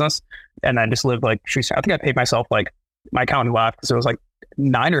investments in the business. And then just lived like, I think I paid myself, like my accountant laughed because it was like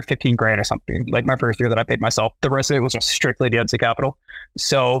 9 or 15 grand or something, like my first year that I paid myself. The rest of it was just strictly the NC capital.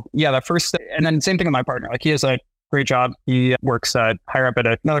 So yeah, and then same thing with my partner. Like he has a great job. He works higher up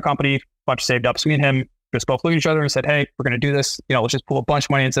at another company, bunch saved up. So me and him just both looked at each other and said, hey, we're going to do this. You know, let's just pull a bunch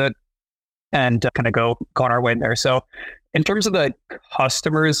of money into it and kind of go on our way in there. So in terms of the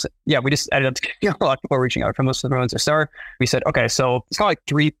customers, yeah, we just ended up getting a lot of people reaching out from those Windsor Star. We said, okay, so it's kind of like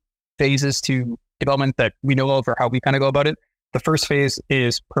 3 phases to development that we know of, or how we kind of go about it. The first phase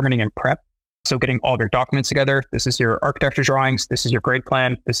is permitting and prep. So getting all of your documents together. This is your architecture drawings. This is your grade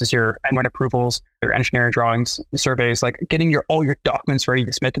plan. This is your N1 approvals, your engineering drawings, surveys, like getting all your documents ready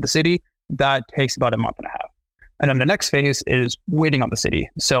to submit to the city. That takes about a month and a half. And then the next phase is waiting on the city.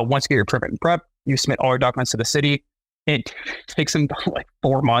 So once you get your permit and prep, you submit all your documents to the city. It takes them like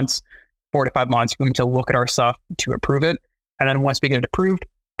 4 months, 4 to 5 months for them to look at our stuff to approve it. And then once we get it approved, it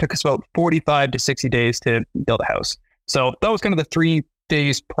took us about 45 to 60 days to build a house. So that was kind of the 3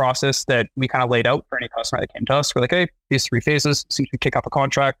 days process that we kind of laid out for any customer that came to us. We're like, hey, these 3 phases. As soon as we kick off a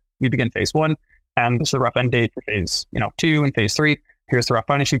contract, we begin phase 1. And this is the rough end date for phase 2 and phase 3. Here's the rough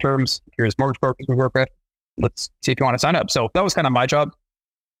financing terms. Here's mortgage brokers we work with. Let's see if you want to sign up. So that was kind of my job.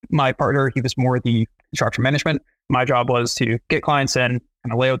 My partner, he was more the construction management. My job was to get clients in,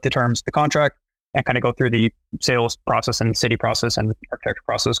 kind of lay out the terms of the contract, and kind of go through the sales process and city process and architecture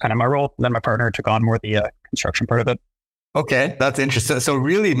process, kind of my role. And then my partner took on more the construction part of it. Okay, that's interesting. So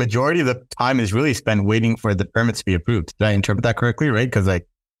really, majority of the time is really spent waiting for the permits to be approved. Did I interpret that correctly, right? Because like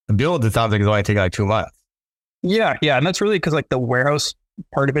the build, it sounds like it's only taking like 2 months. Yeah. And that's really because like the warehouse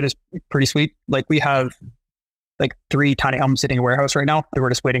part of it is pretty sweet. Like we have like 3 tiny homes sitting in a warehouse right now. We're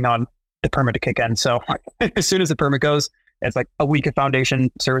just waiting on the permit to kick in. So as soon as the permit goes, it's like a week of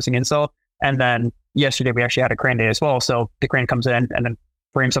foundation servicing install. And then yesterday we actually had a crane day as well. So the crane comes in and then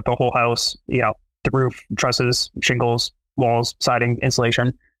frames up the whole house, the roof, trusses, shingles, walls, siding,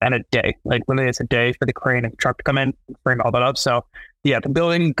 insulation, and a day. Like literally it's a day for the crane and the truck to come in, frame all that up. So yeah, the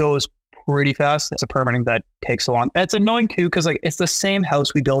building goes pretty fast. It's a permitting that takes so long. It's annoying too, because like it's the same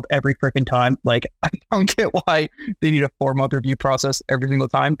house we build every freaking time. Like I don't get why they need a 4-month review process every single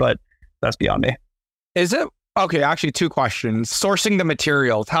time, but that's beyond me. Is it? Okay, actually 2 questions. Sourcing the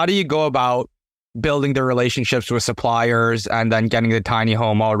materials. How do you go about building the relationships with suppliers and then getting the tiny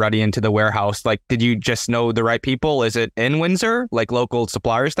home already into the warehouse? Like, did you just know the right people? Is it in Windsor, like local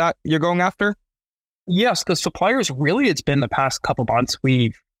suppliers that you're going after? Yes, the suppliers, really, it's been the past couple months.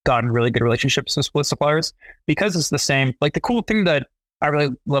 We've gotten really good relationships with suppliers because it's the same. Like the cool thing that I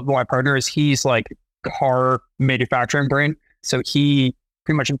really love with my partner is he's like car manufacturing brain. So he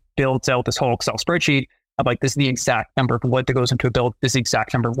pretty much builds out this whole Excel spreadsheet of like, this is the exact number of wood that goes into a build, this is the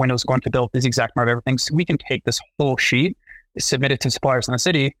exact number of windows going to build, this is the exact number of everything. So we can take this whole sheet, submit it to suppliers in the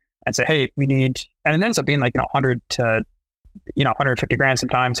city and say, hey, we need, and it ends up being like 100 to 150 grand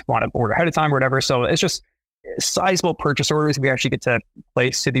sometimes if you want to order ahead of time or whatever. So it's just sizable purchase orders we actually get to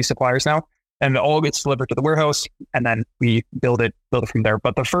place to these suppliers now, and it all gets delivered to the warehouse, and then we build it from there.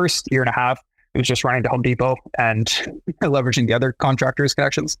 But the first year and a half, it was just running to Home Depot and leveraging the other contractors'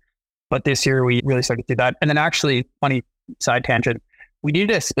 connections. But this year we really started to do that. And then actually, funny side tangent. We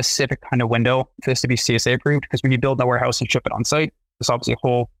needed a specific kind of window for this to be CSA approved, because when you build a warehouse and ship it on site, there's obviously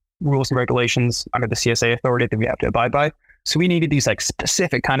whole rules and regulations under the CSA authority that we have to abide by. So we needed these like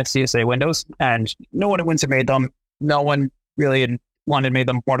specific kind of CSA windows, and no one at Windsor made them. No one really in London made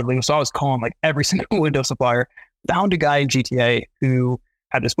them waterlegal. So I was calling like every single window supplier, found a guy in GTA who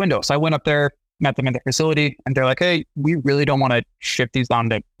had this window. So I went up there, met them in their facility, and they're like, hey, we really don't want to ship these down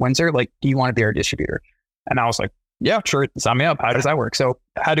to Windsor. Like, do you want to be our distributor? And I was like, yeah, sure, sign me up. How does that work? So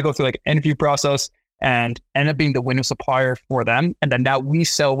I had to go through like an interview process and end up being the window supplier for them. And then now we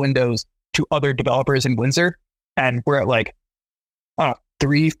sell windows to other developers in Windsor. And we're at like, oh,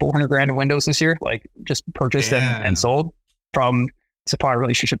 300-400 grand in windows this year, like just purchased and sold from supplier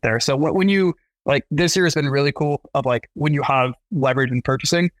relationship there. So when you like, this year has been really cool of like, when you have leverage in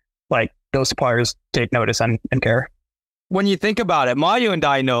purchasing, like those suppliers take notice and care. When you think about it, Mayu and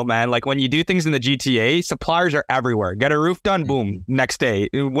I know, man, like when you do things in the GTA, suppliers are everywhere. Get a roof done, boom, next day.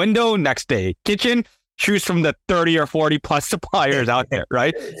 Window, next day. Kitchen, choose from the 30 or 40 plus suppliers out there,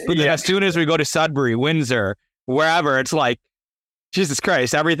 right? But then as soon as we go to Sudbury, Windsor, wherever, it's like, Jesus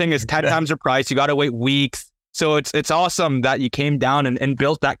Christ, everything is 10 times the price. You got to wait weeks. So it's awesome that you came down and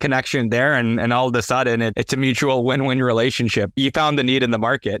built that connection there. And all of a sudden, it's a mutual win-win relationship. You found the need in the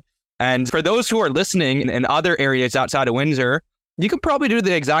market. And for those who are listening in other areas outside of Windsor, you could probably do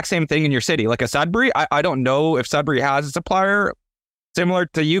the exact same thing in your city. Like a Sudbury, I don't know if Sudbury has a supplier similar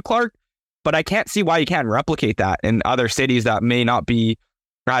to you, Clark, but I can't see why you can't replicate that in other cities that may not be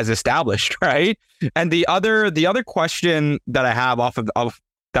as established, right? And the other question that I have off of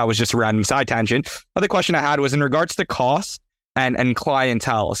that was just a random side tangent. Other question I had was in regards to cost and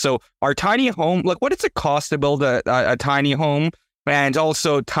clientele. So our tiny home, like what does it cost to build a tiny home? And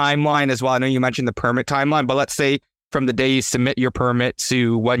also timeline as well. I know you mentioned the permit timeline, but let's say from the day you submit your permit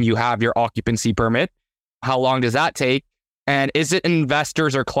to when you have your occupancy permit, how long does that take? And is it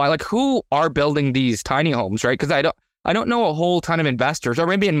investors or client? Like who are building these tiny homes, right? Because I don't know a whole ton of investors, or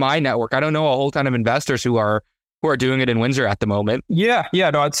maybe in my network, I don't know a whole ton of investors who are doing it in Windsor at the moment. Yeah.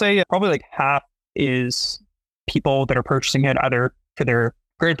 No, I'd say probably like half is people that are purchasing it either for their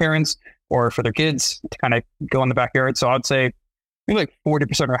grandparents or for their kids to kind of go in the backyard. So I'd say maybe like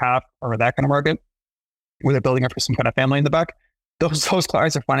 40% or half are that kind of market where they're building it for some kind of family in the back. Those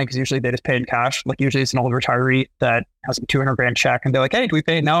clients are funny because usually they just pay in cash. Like usually it's an old retiree that has a 200 grand check and they're like, hey, do we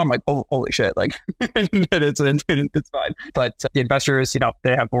pay it now? I'm like, oh, holy shit. Like it's fine. But the investors,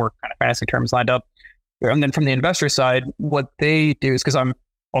 they have more kind of financing terms lined up. And then from the investor side, what they do is, because I'm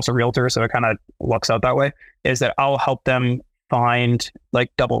also a realtor, so it kind of works out that way, is that I'll help them find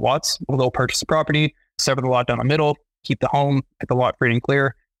like double lots. They'll purchase a property, sever the lot down the middle, keep the home, get the lot free and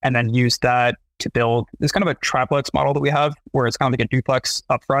clear, and then use that to build this kind of a triplex model that we have, where it's kind of like a duplex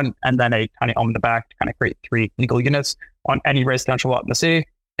up front and then a tiny home in the back to kind of create 3 legal units on any residential lot in the city.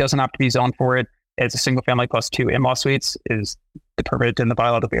 Doesn't have to be zoned for it. It's a single family plus 2 in-law suites is the permit in the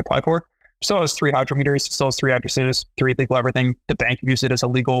bylaw that we apply for. Still has 3 hydrometers, still has 3 addresses, 3 legal everything. The bank views it as a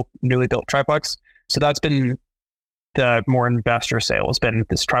legal, newly built triplex. So that's been the more investor sale, has been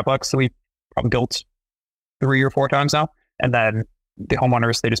this triplex that we probably built 3 or 4 times now. And then the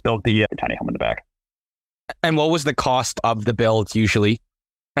homeowners, they just build the tiny home in the back. And what was the cost of the build usually?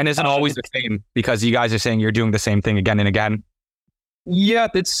 And is it always the same? Because you guys are saying you're doing the same thing again and again. Yeah,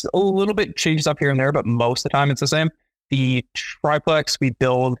 it's a little bit changes up here and there, but most of the time it's the same. The triplex we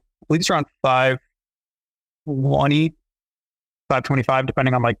build, I believe it's around 520, 525,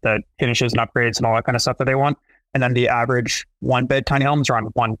 depending on like the finishes and upgrades and all that kind of stuff that they want. And then the average 1-bed tiny home is around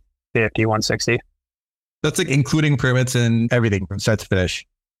 150, 160. That's like including permits and everything from start to finish.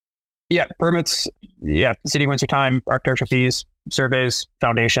 Yeah, permits. Yeah, city Windsor time, architectural fees, surveys,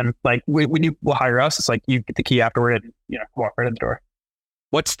 foundation. Like when you will hire us, it's like you get the key afterward and walk right in the door.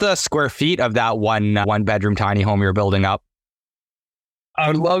 What's the square feet of that one bedroom tiny home you're building up? I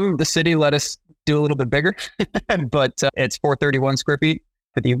would love the city let us do a little bit bigger, but it's 431 square feet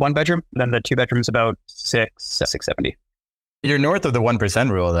for the 1 bedroom. Then the 2 bedrooms about 670. You're north of the 1%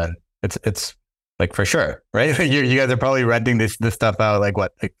 rule then. It's like for sure, right? You guys are probably renting this stuff out like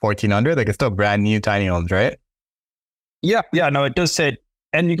what, like 1,400? Like it's still brand new tiny homes, right? Yeah, no, it does say,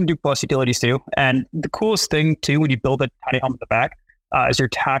 and you can do plus utilities too. And the coolest thing too, when you build a tiny home in the back, is your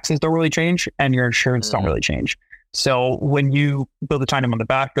taxes don't really change and your insurance don't really change. So when you build a tiny home in the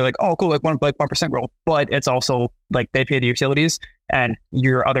back, you're like, oh, cool, like 1% rule. But it's also like they pay the utilities and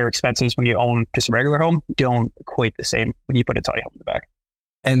your other expenses when you own just a regular home don't equate the same when you put a tiny home in the back.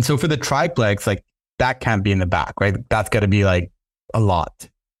 And so for the triplex, like that can't be in the back, right? That's got to be like a lot.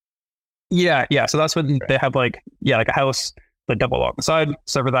 Yeah. So that's when they have like a house, the double lot on the side,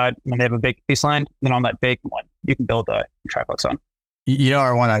 sever that, and they have a vacant piece of land. Then on that vacant one, you can build a triplex on. You know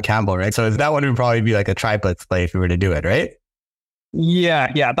our one on Campbell, right? So that one would probably be like a triplex play if we were to do it, right?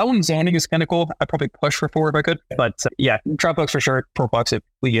 Yeah. That one zoning is kind of cool. I'd probably push for 4 if I could. But yeah, triplex for sure. 4 bucks if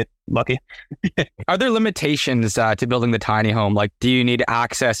we get lucky. Are there limitations to building the tiny home? Like, do you need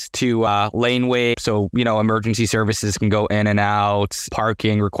access to laneway so, emergency services can go in and out,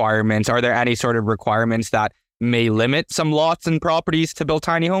 parking requirements? Are there any sort of requirements that may limit some lots and properties to build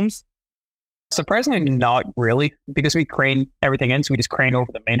tiny homes? Surprisingly, not really, because we crane everything in. So we just crane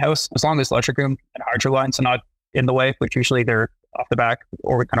over the main house, as long as electric room and hydro lines are not in the way, which usually they're off the back,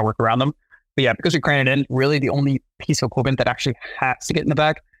 or we kind of work around them. But yeah, because we crane it in, really the only piece of equipment that actually has to get in the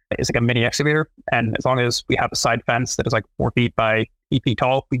back is like a mini excavator. And as long as we have a side fence that is like 4 feet by 8 feet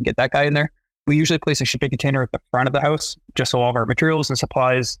tall, we can get that guy in there. We usually place a shipping container at the front of the house, just so all of our materials and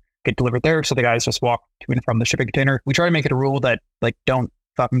supplies get delivered there. So the guys just walk to and from the shipping container. We try to make it a rule that like, don't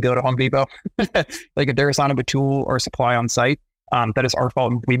fucking go to Home Depot. Like if there's not a tool or supply on site, that is our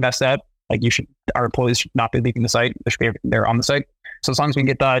fault. We messed up. Like our employees should not be leaving the site. There should be everything there on the site. So as long as we can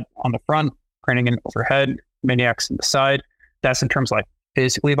get that on the front, craning in overhead, mini X on the side, that's in terms of like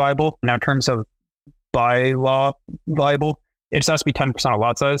physically viable. Now in terms of bylaw viable, it just has to be 10% of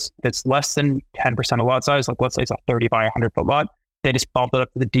lot size. If it's less than 10% of lot size, like let's say it's a 30 by 100 foot lot, they just bumped it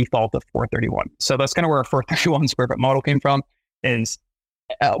up to the default of 431. So that's kind of where our 431 square foot model came from. Is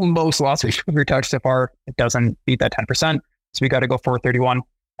most lots we've touched so far, it doesn't beat that 10%. So we got to go 431.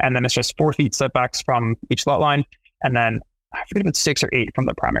 And then it's just 4 feet setbacks from each lot line. And then I forget if it's 6 or 8 from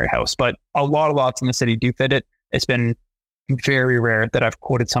the primary house, but a lot of lots in the city do fit it. It's been very rare that I've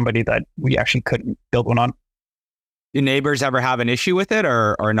quoted somebody that we actually couldn't build one on. Do neighbors ever have an issue with it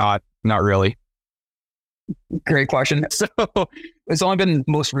or not? Not really. Great question. So it's only been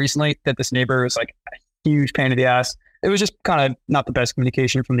most recently that this neighbor was like a huge pain in the ass. It was just kind of not the best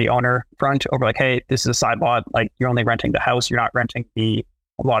communication from the owner front over like, hey, this is a side lot. Like you're only renting the house. You're not renting the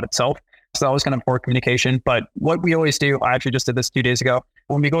lot itself. So that was kind of poor communication. But what we always do, I actually just did this 2 days ago.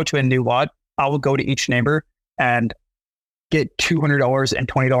 When we go to a new lot, I will go to each neighbor and get $200 and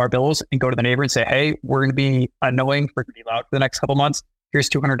 $20 bills and go to the neighbor and say, hey, we're going to be annoying. We're going to be loud for the next couple months. Here's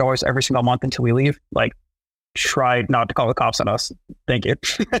 $200 every single month until we leave. Like, try not to call the cops on us. Thank you.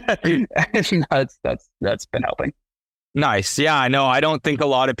 And that's been helping. Nice. Yeah, I know. I don't think a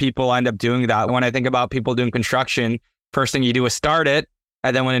lot of people end up doing that. When I think about people doing construction, first thing you do is start it.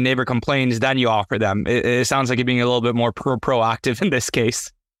 And then when a neighbor complains, then you offer them. It sounds like you're being a little bit more proactive in this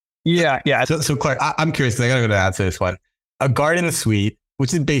case. Yeah. So Clark, I'm curious. I gotta go to answer this one. A garden suite,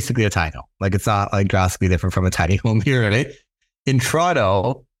 which is basically a tiny home. Like it's not like drastically different from a tiny home here, right? In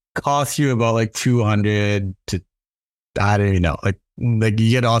Toronto, costs you about like 200 to, I don't even know. Like you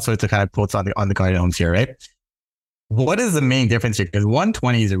get all sorts of kind of quotes on the garden homes here, right? What is the main difference here? Because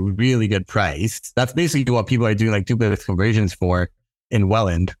 120 is a really good price. That's basically what people are doing like duplex conversions for in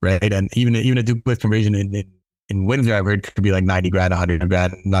Welland, right? And even a duplex conversion in Windsor, I've heard could be like 90 grand, 100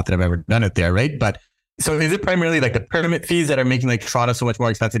 grand. Not that I've ever done it there, right? But so is it primarily like the permit fees that are making like Toronto so much more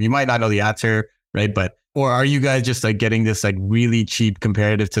expensive? You might not know the answer, right? But, or are you guys just like getting this like really cheap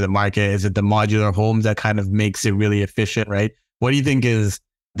comparative to the market? Is it the modular homes that kind of makes it really efficient, right? What do you think is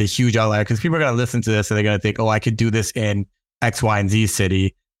the huge outlier? Because people are going to listen to this and they're going to think, oh, I could do this in X, Y, and Z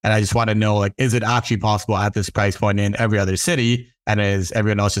city. And I just want to know, like, is it actually possible at this price point in every other city? And is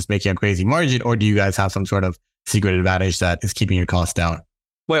everyone else just making a crazy margin? Or do you guys have some sort of secret advantage that is keeping your costs down?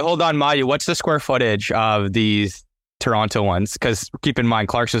 Wait, hold on, Mayu. What's the square footage of these Toronto ones? Because keep in mind,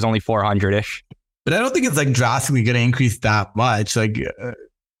 Clark's is only 400-ish. But I don't think it's like drastically going to increase that much. Like,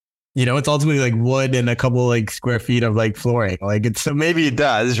 it's ultimately like wood and a couple like square feet of like flooring. Like it's, so maybe it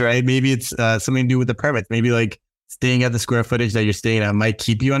does, right? Maybe it's something to do with the permits. Maybe like staying at the square footage that you're staying at might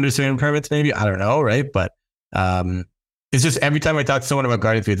keep you under certain permits. Maybe, I don't know, right? But it's just every time I talk to someone about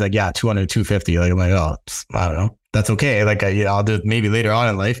garden suite, it's like, yeah, 200, 250. Like I'm like, oh, I don't know. That's okay. Like I'll do it maybe later on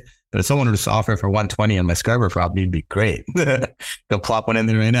in life. But if someone were to offer for 120 on my Scarborough property, it'd be great. They'll plop one in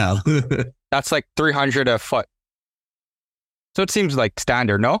there right now. That's like 300 a foot. So it seems like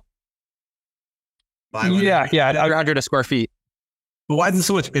standard, no? Yeah. 300 a square feet. But why is it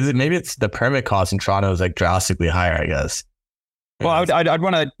so much? Is it maybe it's the permit cost in Toronto is like drastically higher, I guess. Well, I'd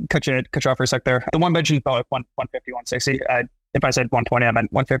want to cut you off for a sec there. The one bedroom is about 150, 160. If I said 120, I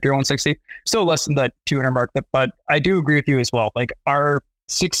meant 150 or 160. Still less than the 200 mark. But I do agree with you as well. Like our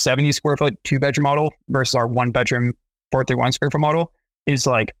 670 square foot 2-bedroom model versus our 1-bedroom 431 square foot model is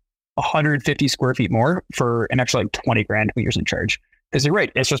like 150 square feet more for an extra like 20 grand we usually charge. Because you're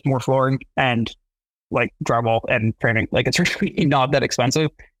right, it's just more flooring and like drywall and framing. Like it's really not that expensive.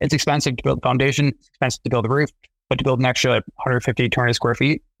 It's expensive to build the foundation, it's expensive to build the roof. but to build an extra 150, 200 square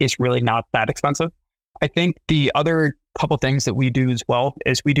feet is really not that expensive. I think the other couple things that we do as well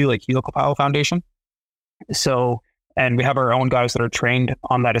is we do like helical pile foundation. So, and we have our own guys that are trained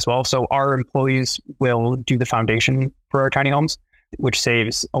on that as well. So our employees will do the foundation for our tiny homes, which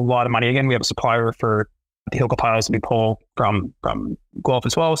saves a lot of money. Again, we have a supplier for the helical piles that we pull from Guelph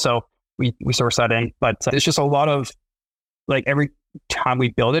as well. So we source that in, but it's just a lot of like every time we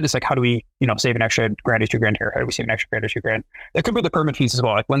build it, it's like, how do we, save an extra grand or $2,000 here? How do we save an extra grand or $2,000? That could be the permit fees as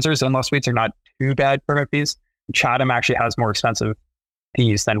well. Like Windsor's in-law suites are not too bad permit fees. Chatham actually has more expensive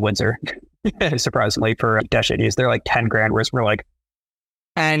fees than Windsor, surprisingly, for dash ADUs. They're like 10 grand, whereas we're like.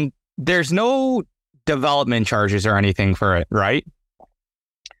 And there's no development charges or anything for it, right?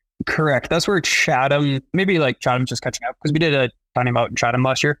 Correct. That's where Chatham, maybe like Chatham's just catching up because we did a tiny out in Chatham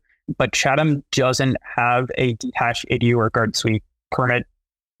last year, but Chatham doesn't have a detached ADU or garden suite permit,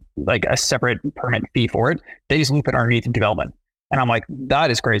 like a separate permit fee for it. They just loop it underneath the development. And I'm like,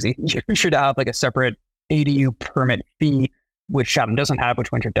 that is crazy. You should have like a separate ADU permit fee, which Chatham doesn't have, which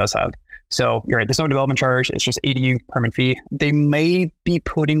Windsor does have. So you're right, there's no development charge. It's just ADU permit fee. They may be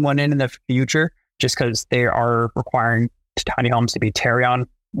putting one in the future just because they are requiring tiny homes to be Tarion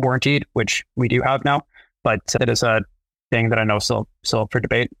warranted, which we do have now. But that is a thing that I know still up for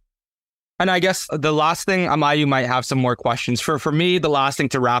debate. And I guess the last thing, Amayu might have some more questions. For me, the last thing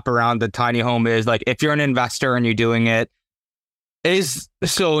to wrap around the tiny home is like, if you're an investor and you're doing it,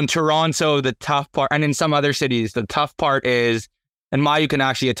 so in Toronto, the tough part, and in some other cities, the tough part is, and Mayu can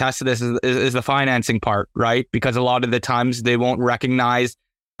actually attest to this, is the financing part, right? Because a lot of the times they won't recognize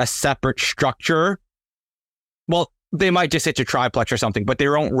a separate structure. Well, they might just hit a triplex or something, but they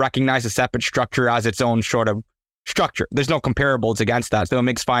won't recognize a separate structure as its own sort of structure. There's no comparables against that. So it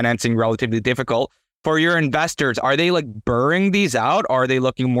makes financing relatively difficult. For your investors, are they like burring these out? Or are they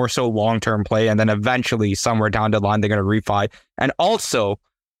looking more so long-term play and then eventually somewhere down the line, they're going to refi? And also,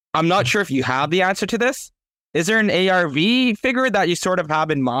 I'm not sure if you have the answer to this. Is there an ARV figure that you sort of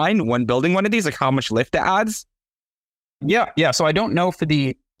have in mind when building one of these, like how much lift it adds? Yeah. So I don't know for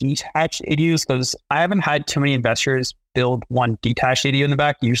the detached ADUs because I haven't had too many investors build one detached ADU in the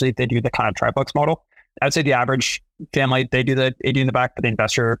back. Usually they do the kind of triplex model. I'd say the average family, they do the ADU in the back, but the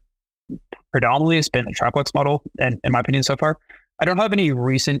investor predominantly has been the triplex model, and in my opinion so far. I don't have any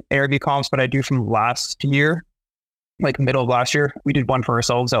recent ARV comps, but I do from last year, like middle of last year. We did one for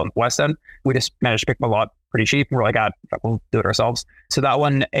ourselves out in the West End. We just managed to pick them a lot pretty cheap. We're like, we'll do it ourselves. So that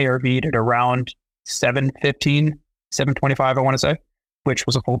one ARV'd at around 715, 725, I want to say, which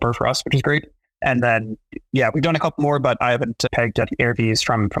was a full burr for us, which is great. And then, yeah, we've done a couple more, but I haven't pegged at ARVs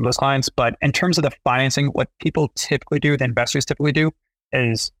from those clients. But in terms of the financing, what people typically do, the investors typically do,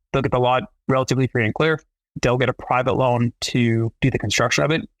 is they'll get the lot relatively free and clear. They'll get a private loan to do the construction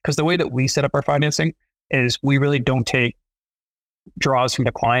of it. Because the way that we set up our financing is we really don't take draws from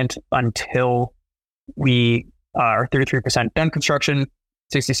the client until we are 33% done construction,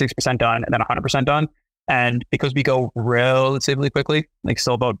 66% done, and then 100% done. And because we go relatively quickly, like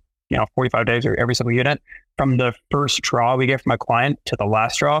still about 45 days or every single unit, from the first draw we get from a client to the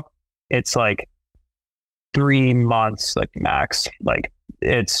last draw, it's like 3 months, like max. Like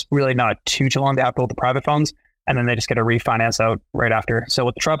it's really not too long. They have to build the private funds, and then they just get a refinance out right after. So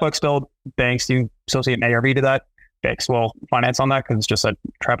with the triplex build, banks do associate an ARV to that. Banks will finance on that because it's just a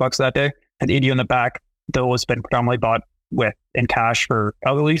triplex that day. And the ADU in the back, though, has been predominantly bought in cash for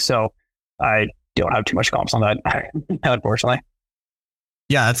elderly. So I don't have too much comps on that, unfortunately.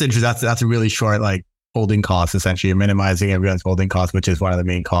 Yeah, that's interesting. That's a really short holding cost. Essentially, you're minimizing everyone's holding cost, which is one of the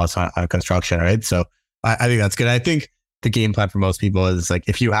main costs on construction, right? So I think that's good. I think the game plan for most people is like,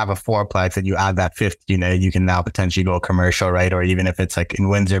 if you have a fourplex and you add that fifth unit, you can now potentially go commercial, right? Or even if it's like in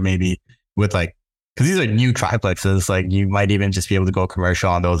Windsor, maybe with because these are new triplexes, like you might even just be able to go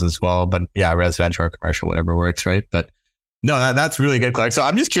commercial on those as well. But yeah, residential or commercial, whatever works, right? But no, that's really good, Clark. So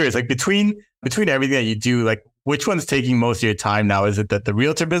I'm just curious, between everything that you do, which one's taking most of your time now? Is it the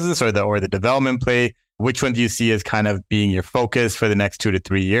realtor business or the development play? Which one do you see as kind of being your focus for the next 2 to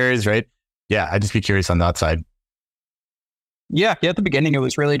 3 years, right? Yeah, I'd just be curious on that side. Yeah. At the beginning, it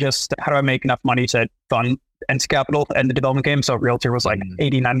was really just how do I make enough money to fund Ents Capital and the development game. So realtor was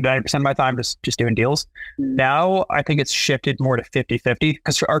 80, 90% of my time just doing deals. Now I think it's shifted more to 50-50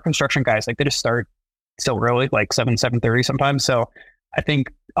 because for our construction guys, they just start so early, 7:30 sometimes. So I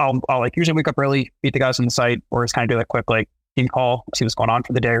think I'll usually wake up early, meet the guys on the site, or just kind of do a quick team call, see what's going on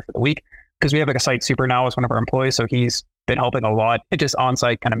for the day or for the week. Because we have a site super now as one of our employees. So he's been helping a lot, just on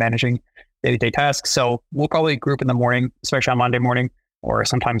site kind of managing day-to-day tasks. So we'll probably group in the morning, especially on Monday morning, or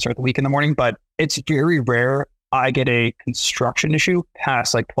sometimes throughout the week in the morning. But it's very rare I get a construction issue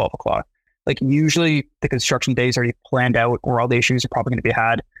past 12 o'clock. Like usually the construction day is already planned out, or all the issues are probably going to be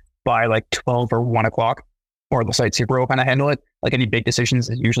had by like 12 or 1 o'clock, or the site super will kind of handle it. Like any big decisions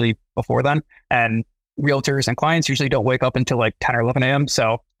is usually before then. And realtors and clients usually don't wake up until like 10 or 11 a.m.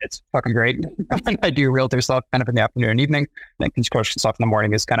 So it's fucking great. I do realtor stuff kind of in the afternoon and evening. And construction stuff in the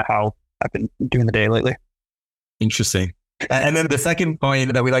morning is kind of how I've been doing the day lately. Interesting. And then the second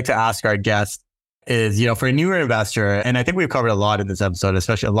point that we like to ask our guests is, you know, for a newer investor, and I think we've covered a lot in this episode,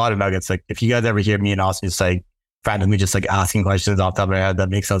 especially a lot of nuggets. Like if you guys ever hear me and Austin just like randomly just like asking questions off the top of our head that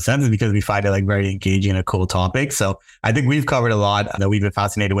makes no sense, is because we find it like very engaging and a cool topic. So I think we've covered a lot that we've been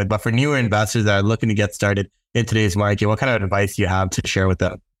fascinated with. But for newer investors that are looking to get started in today's market, what kind of advice do you have to share with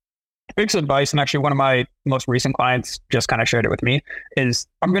them? Big advice, and actually one of my most recent clients just kind of shared it with me, is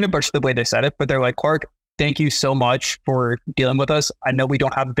I'm going to butcher the way they said it, but they're like, Clark, thank you so much for dealing with us. I know we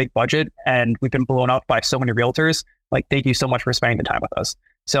don't have a big budget and we've been blown up by so many realtors. Like, thank you so much for spending the time with us.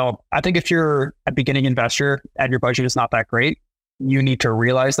 So I think if you're a beginning investor and your budget is not that great, you need to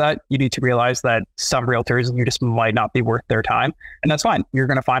realize that. You need to realize that some realtors, you just might not be worth their time. And that's fine. You're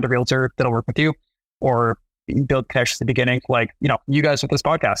going to find a realtor that'll work with you, or build connections at the beginning. Like, you know, you guys with this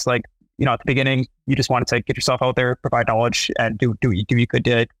podcast, like, you know, at the beginning, you just wanted to get yourself out there, provide knowledge, and do what you could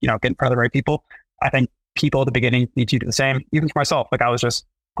to, you know, get in front of the right people. I think people at the beginning need to do the same. Even for myself, like I was just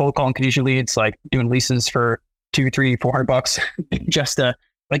cold calling Khadijah leads, like doing leases for $200, $300, $400 just to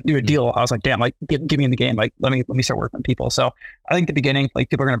like do a deal. I was like, damn, like give me in the game. Like, let me start working with people. So I think at the beginning, like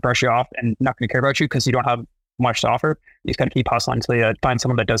people are going to brush you off and not going to care about you because you don't have much to offer. You just got to keep hustling until you find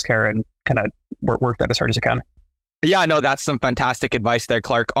someone that does care and kind of work that as hard as you can. Yeah, no, that's some fantastic advice there,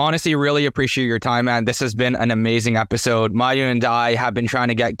 Clark. Honestly, really appreciate your time, man. This has been an amazing episode. Maya and I have been trying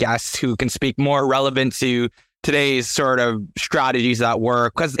to get guests who can speak more relevant to today's sort of strategies that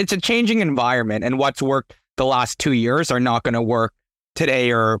work, because it's a changing environment, and what's worked the last 2 years are not going to work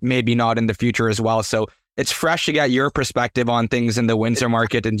today, or maybe not in the future as well. So it's fresh to get your perspective on things in the Windsor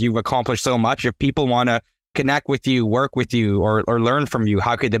market, and you've accomplished so much. If people want to connect with you, work with you, or learn from you,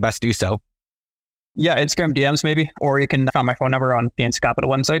 how could they best do so? Yeah, Instagram DMs maybe, or you can find my phone number on the NC Capital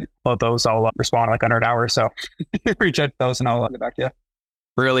website. Both those I'll respond like under an hour. So reach out to those and I'll get back to you.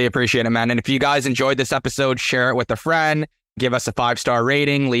 Really appreciate it, man. And if you guys enjoyed this episode, share it with a friend, give us a 5-star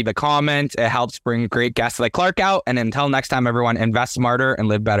rating, leave a comment. It helps bring great guests like Clark out. And until next time, everyone, invest smarter and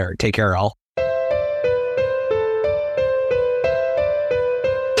live better. Take care, all.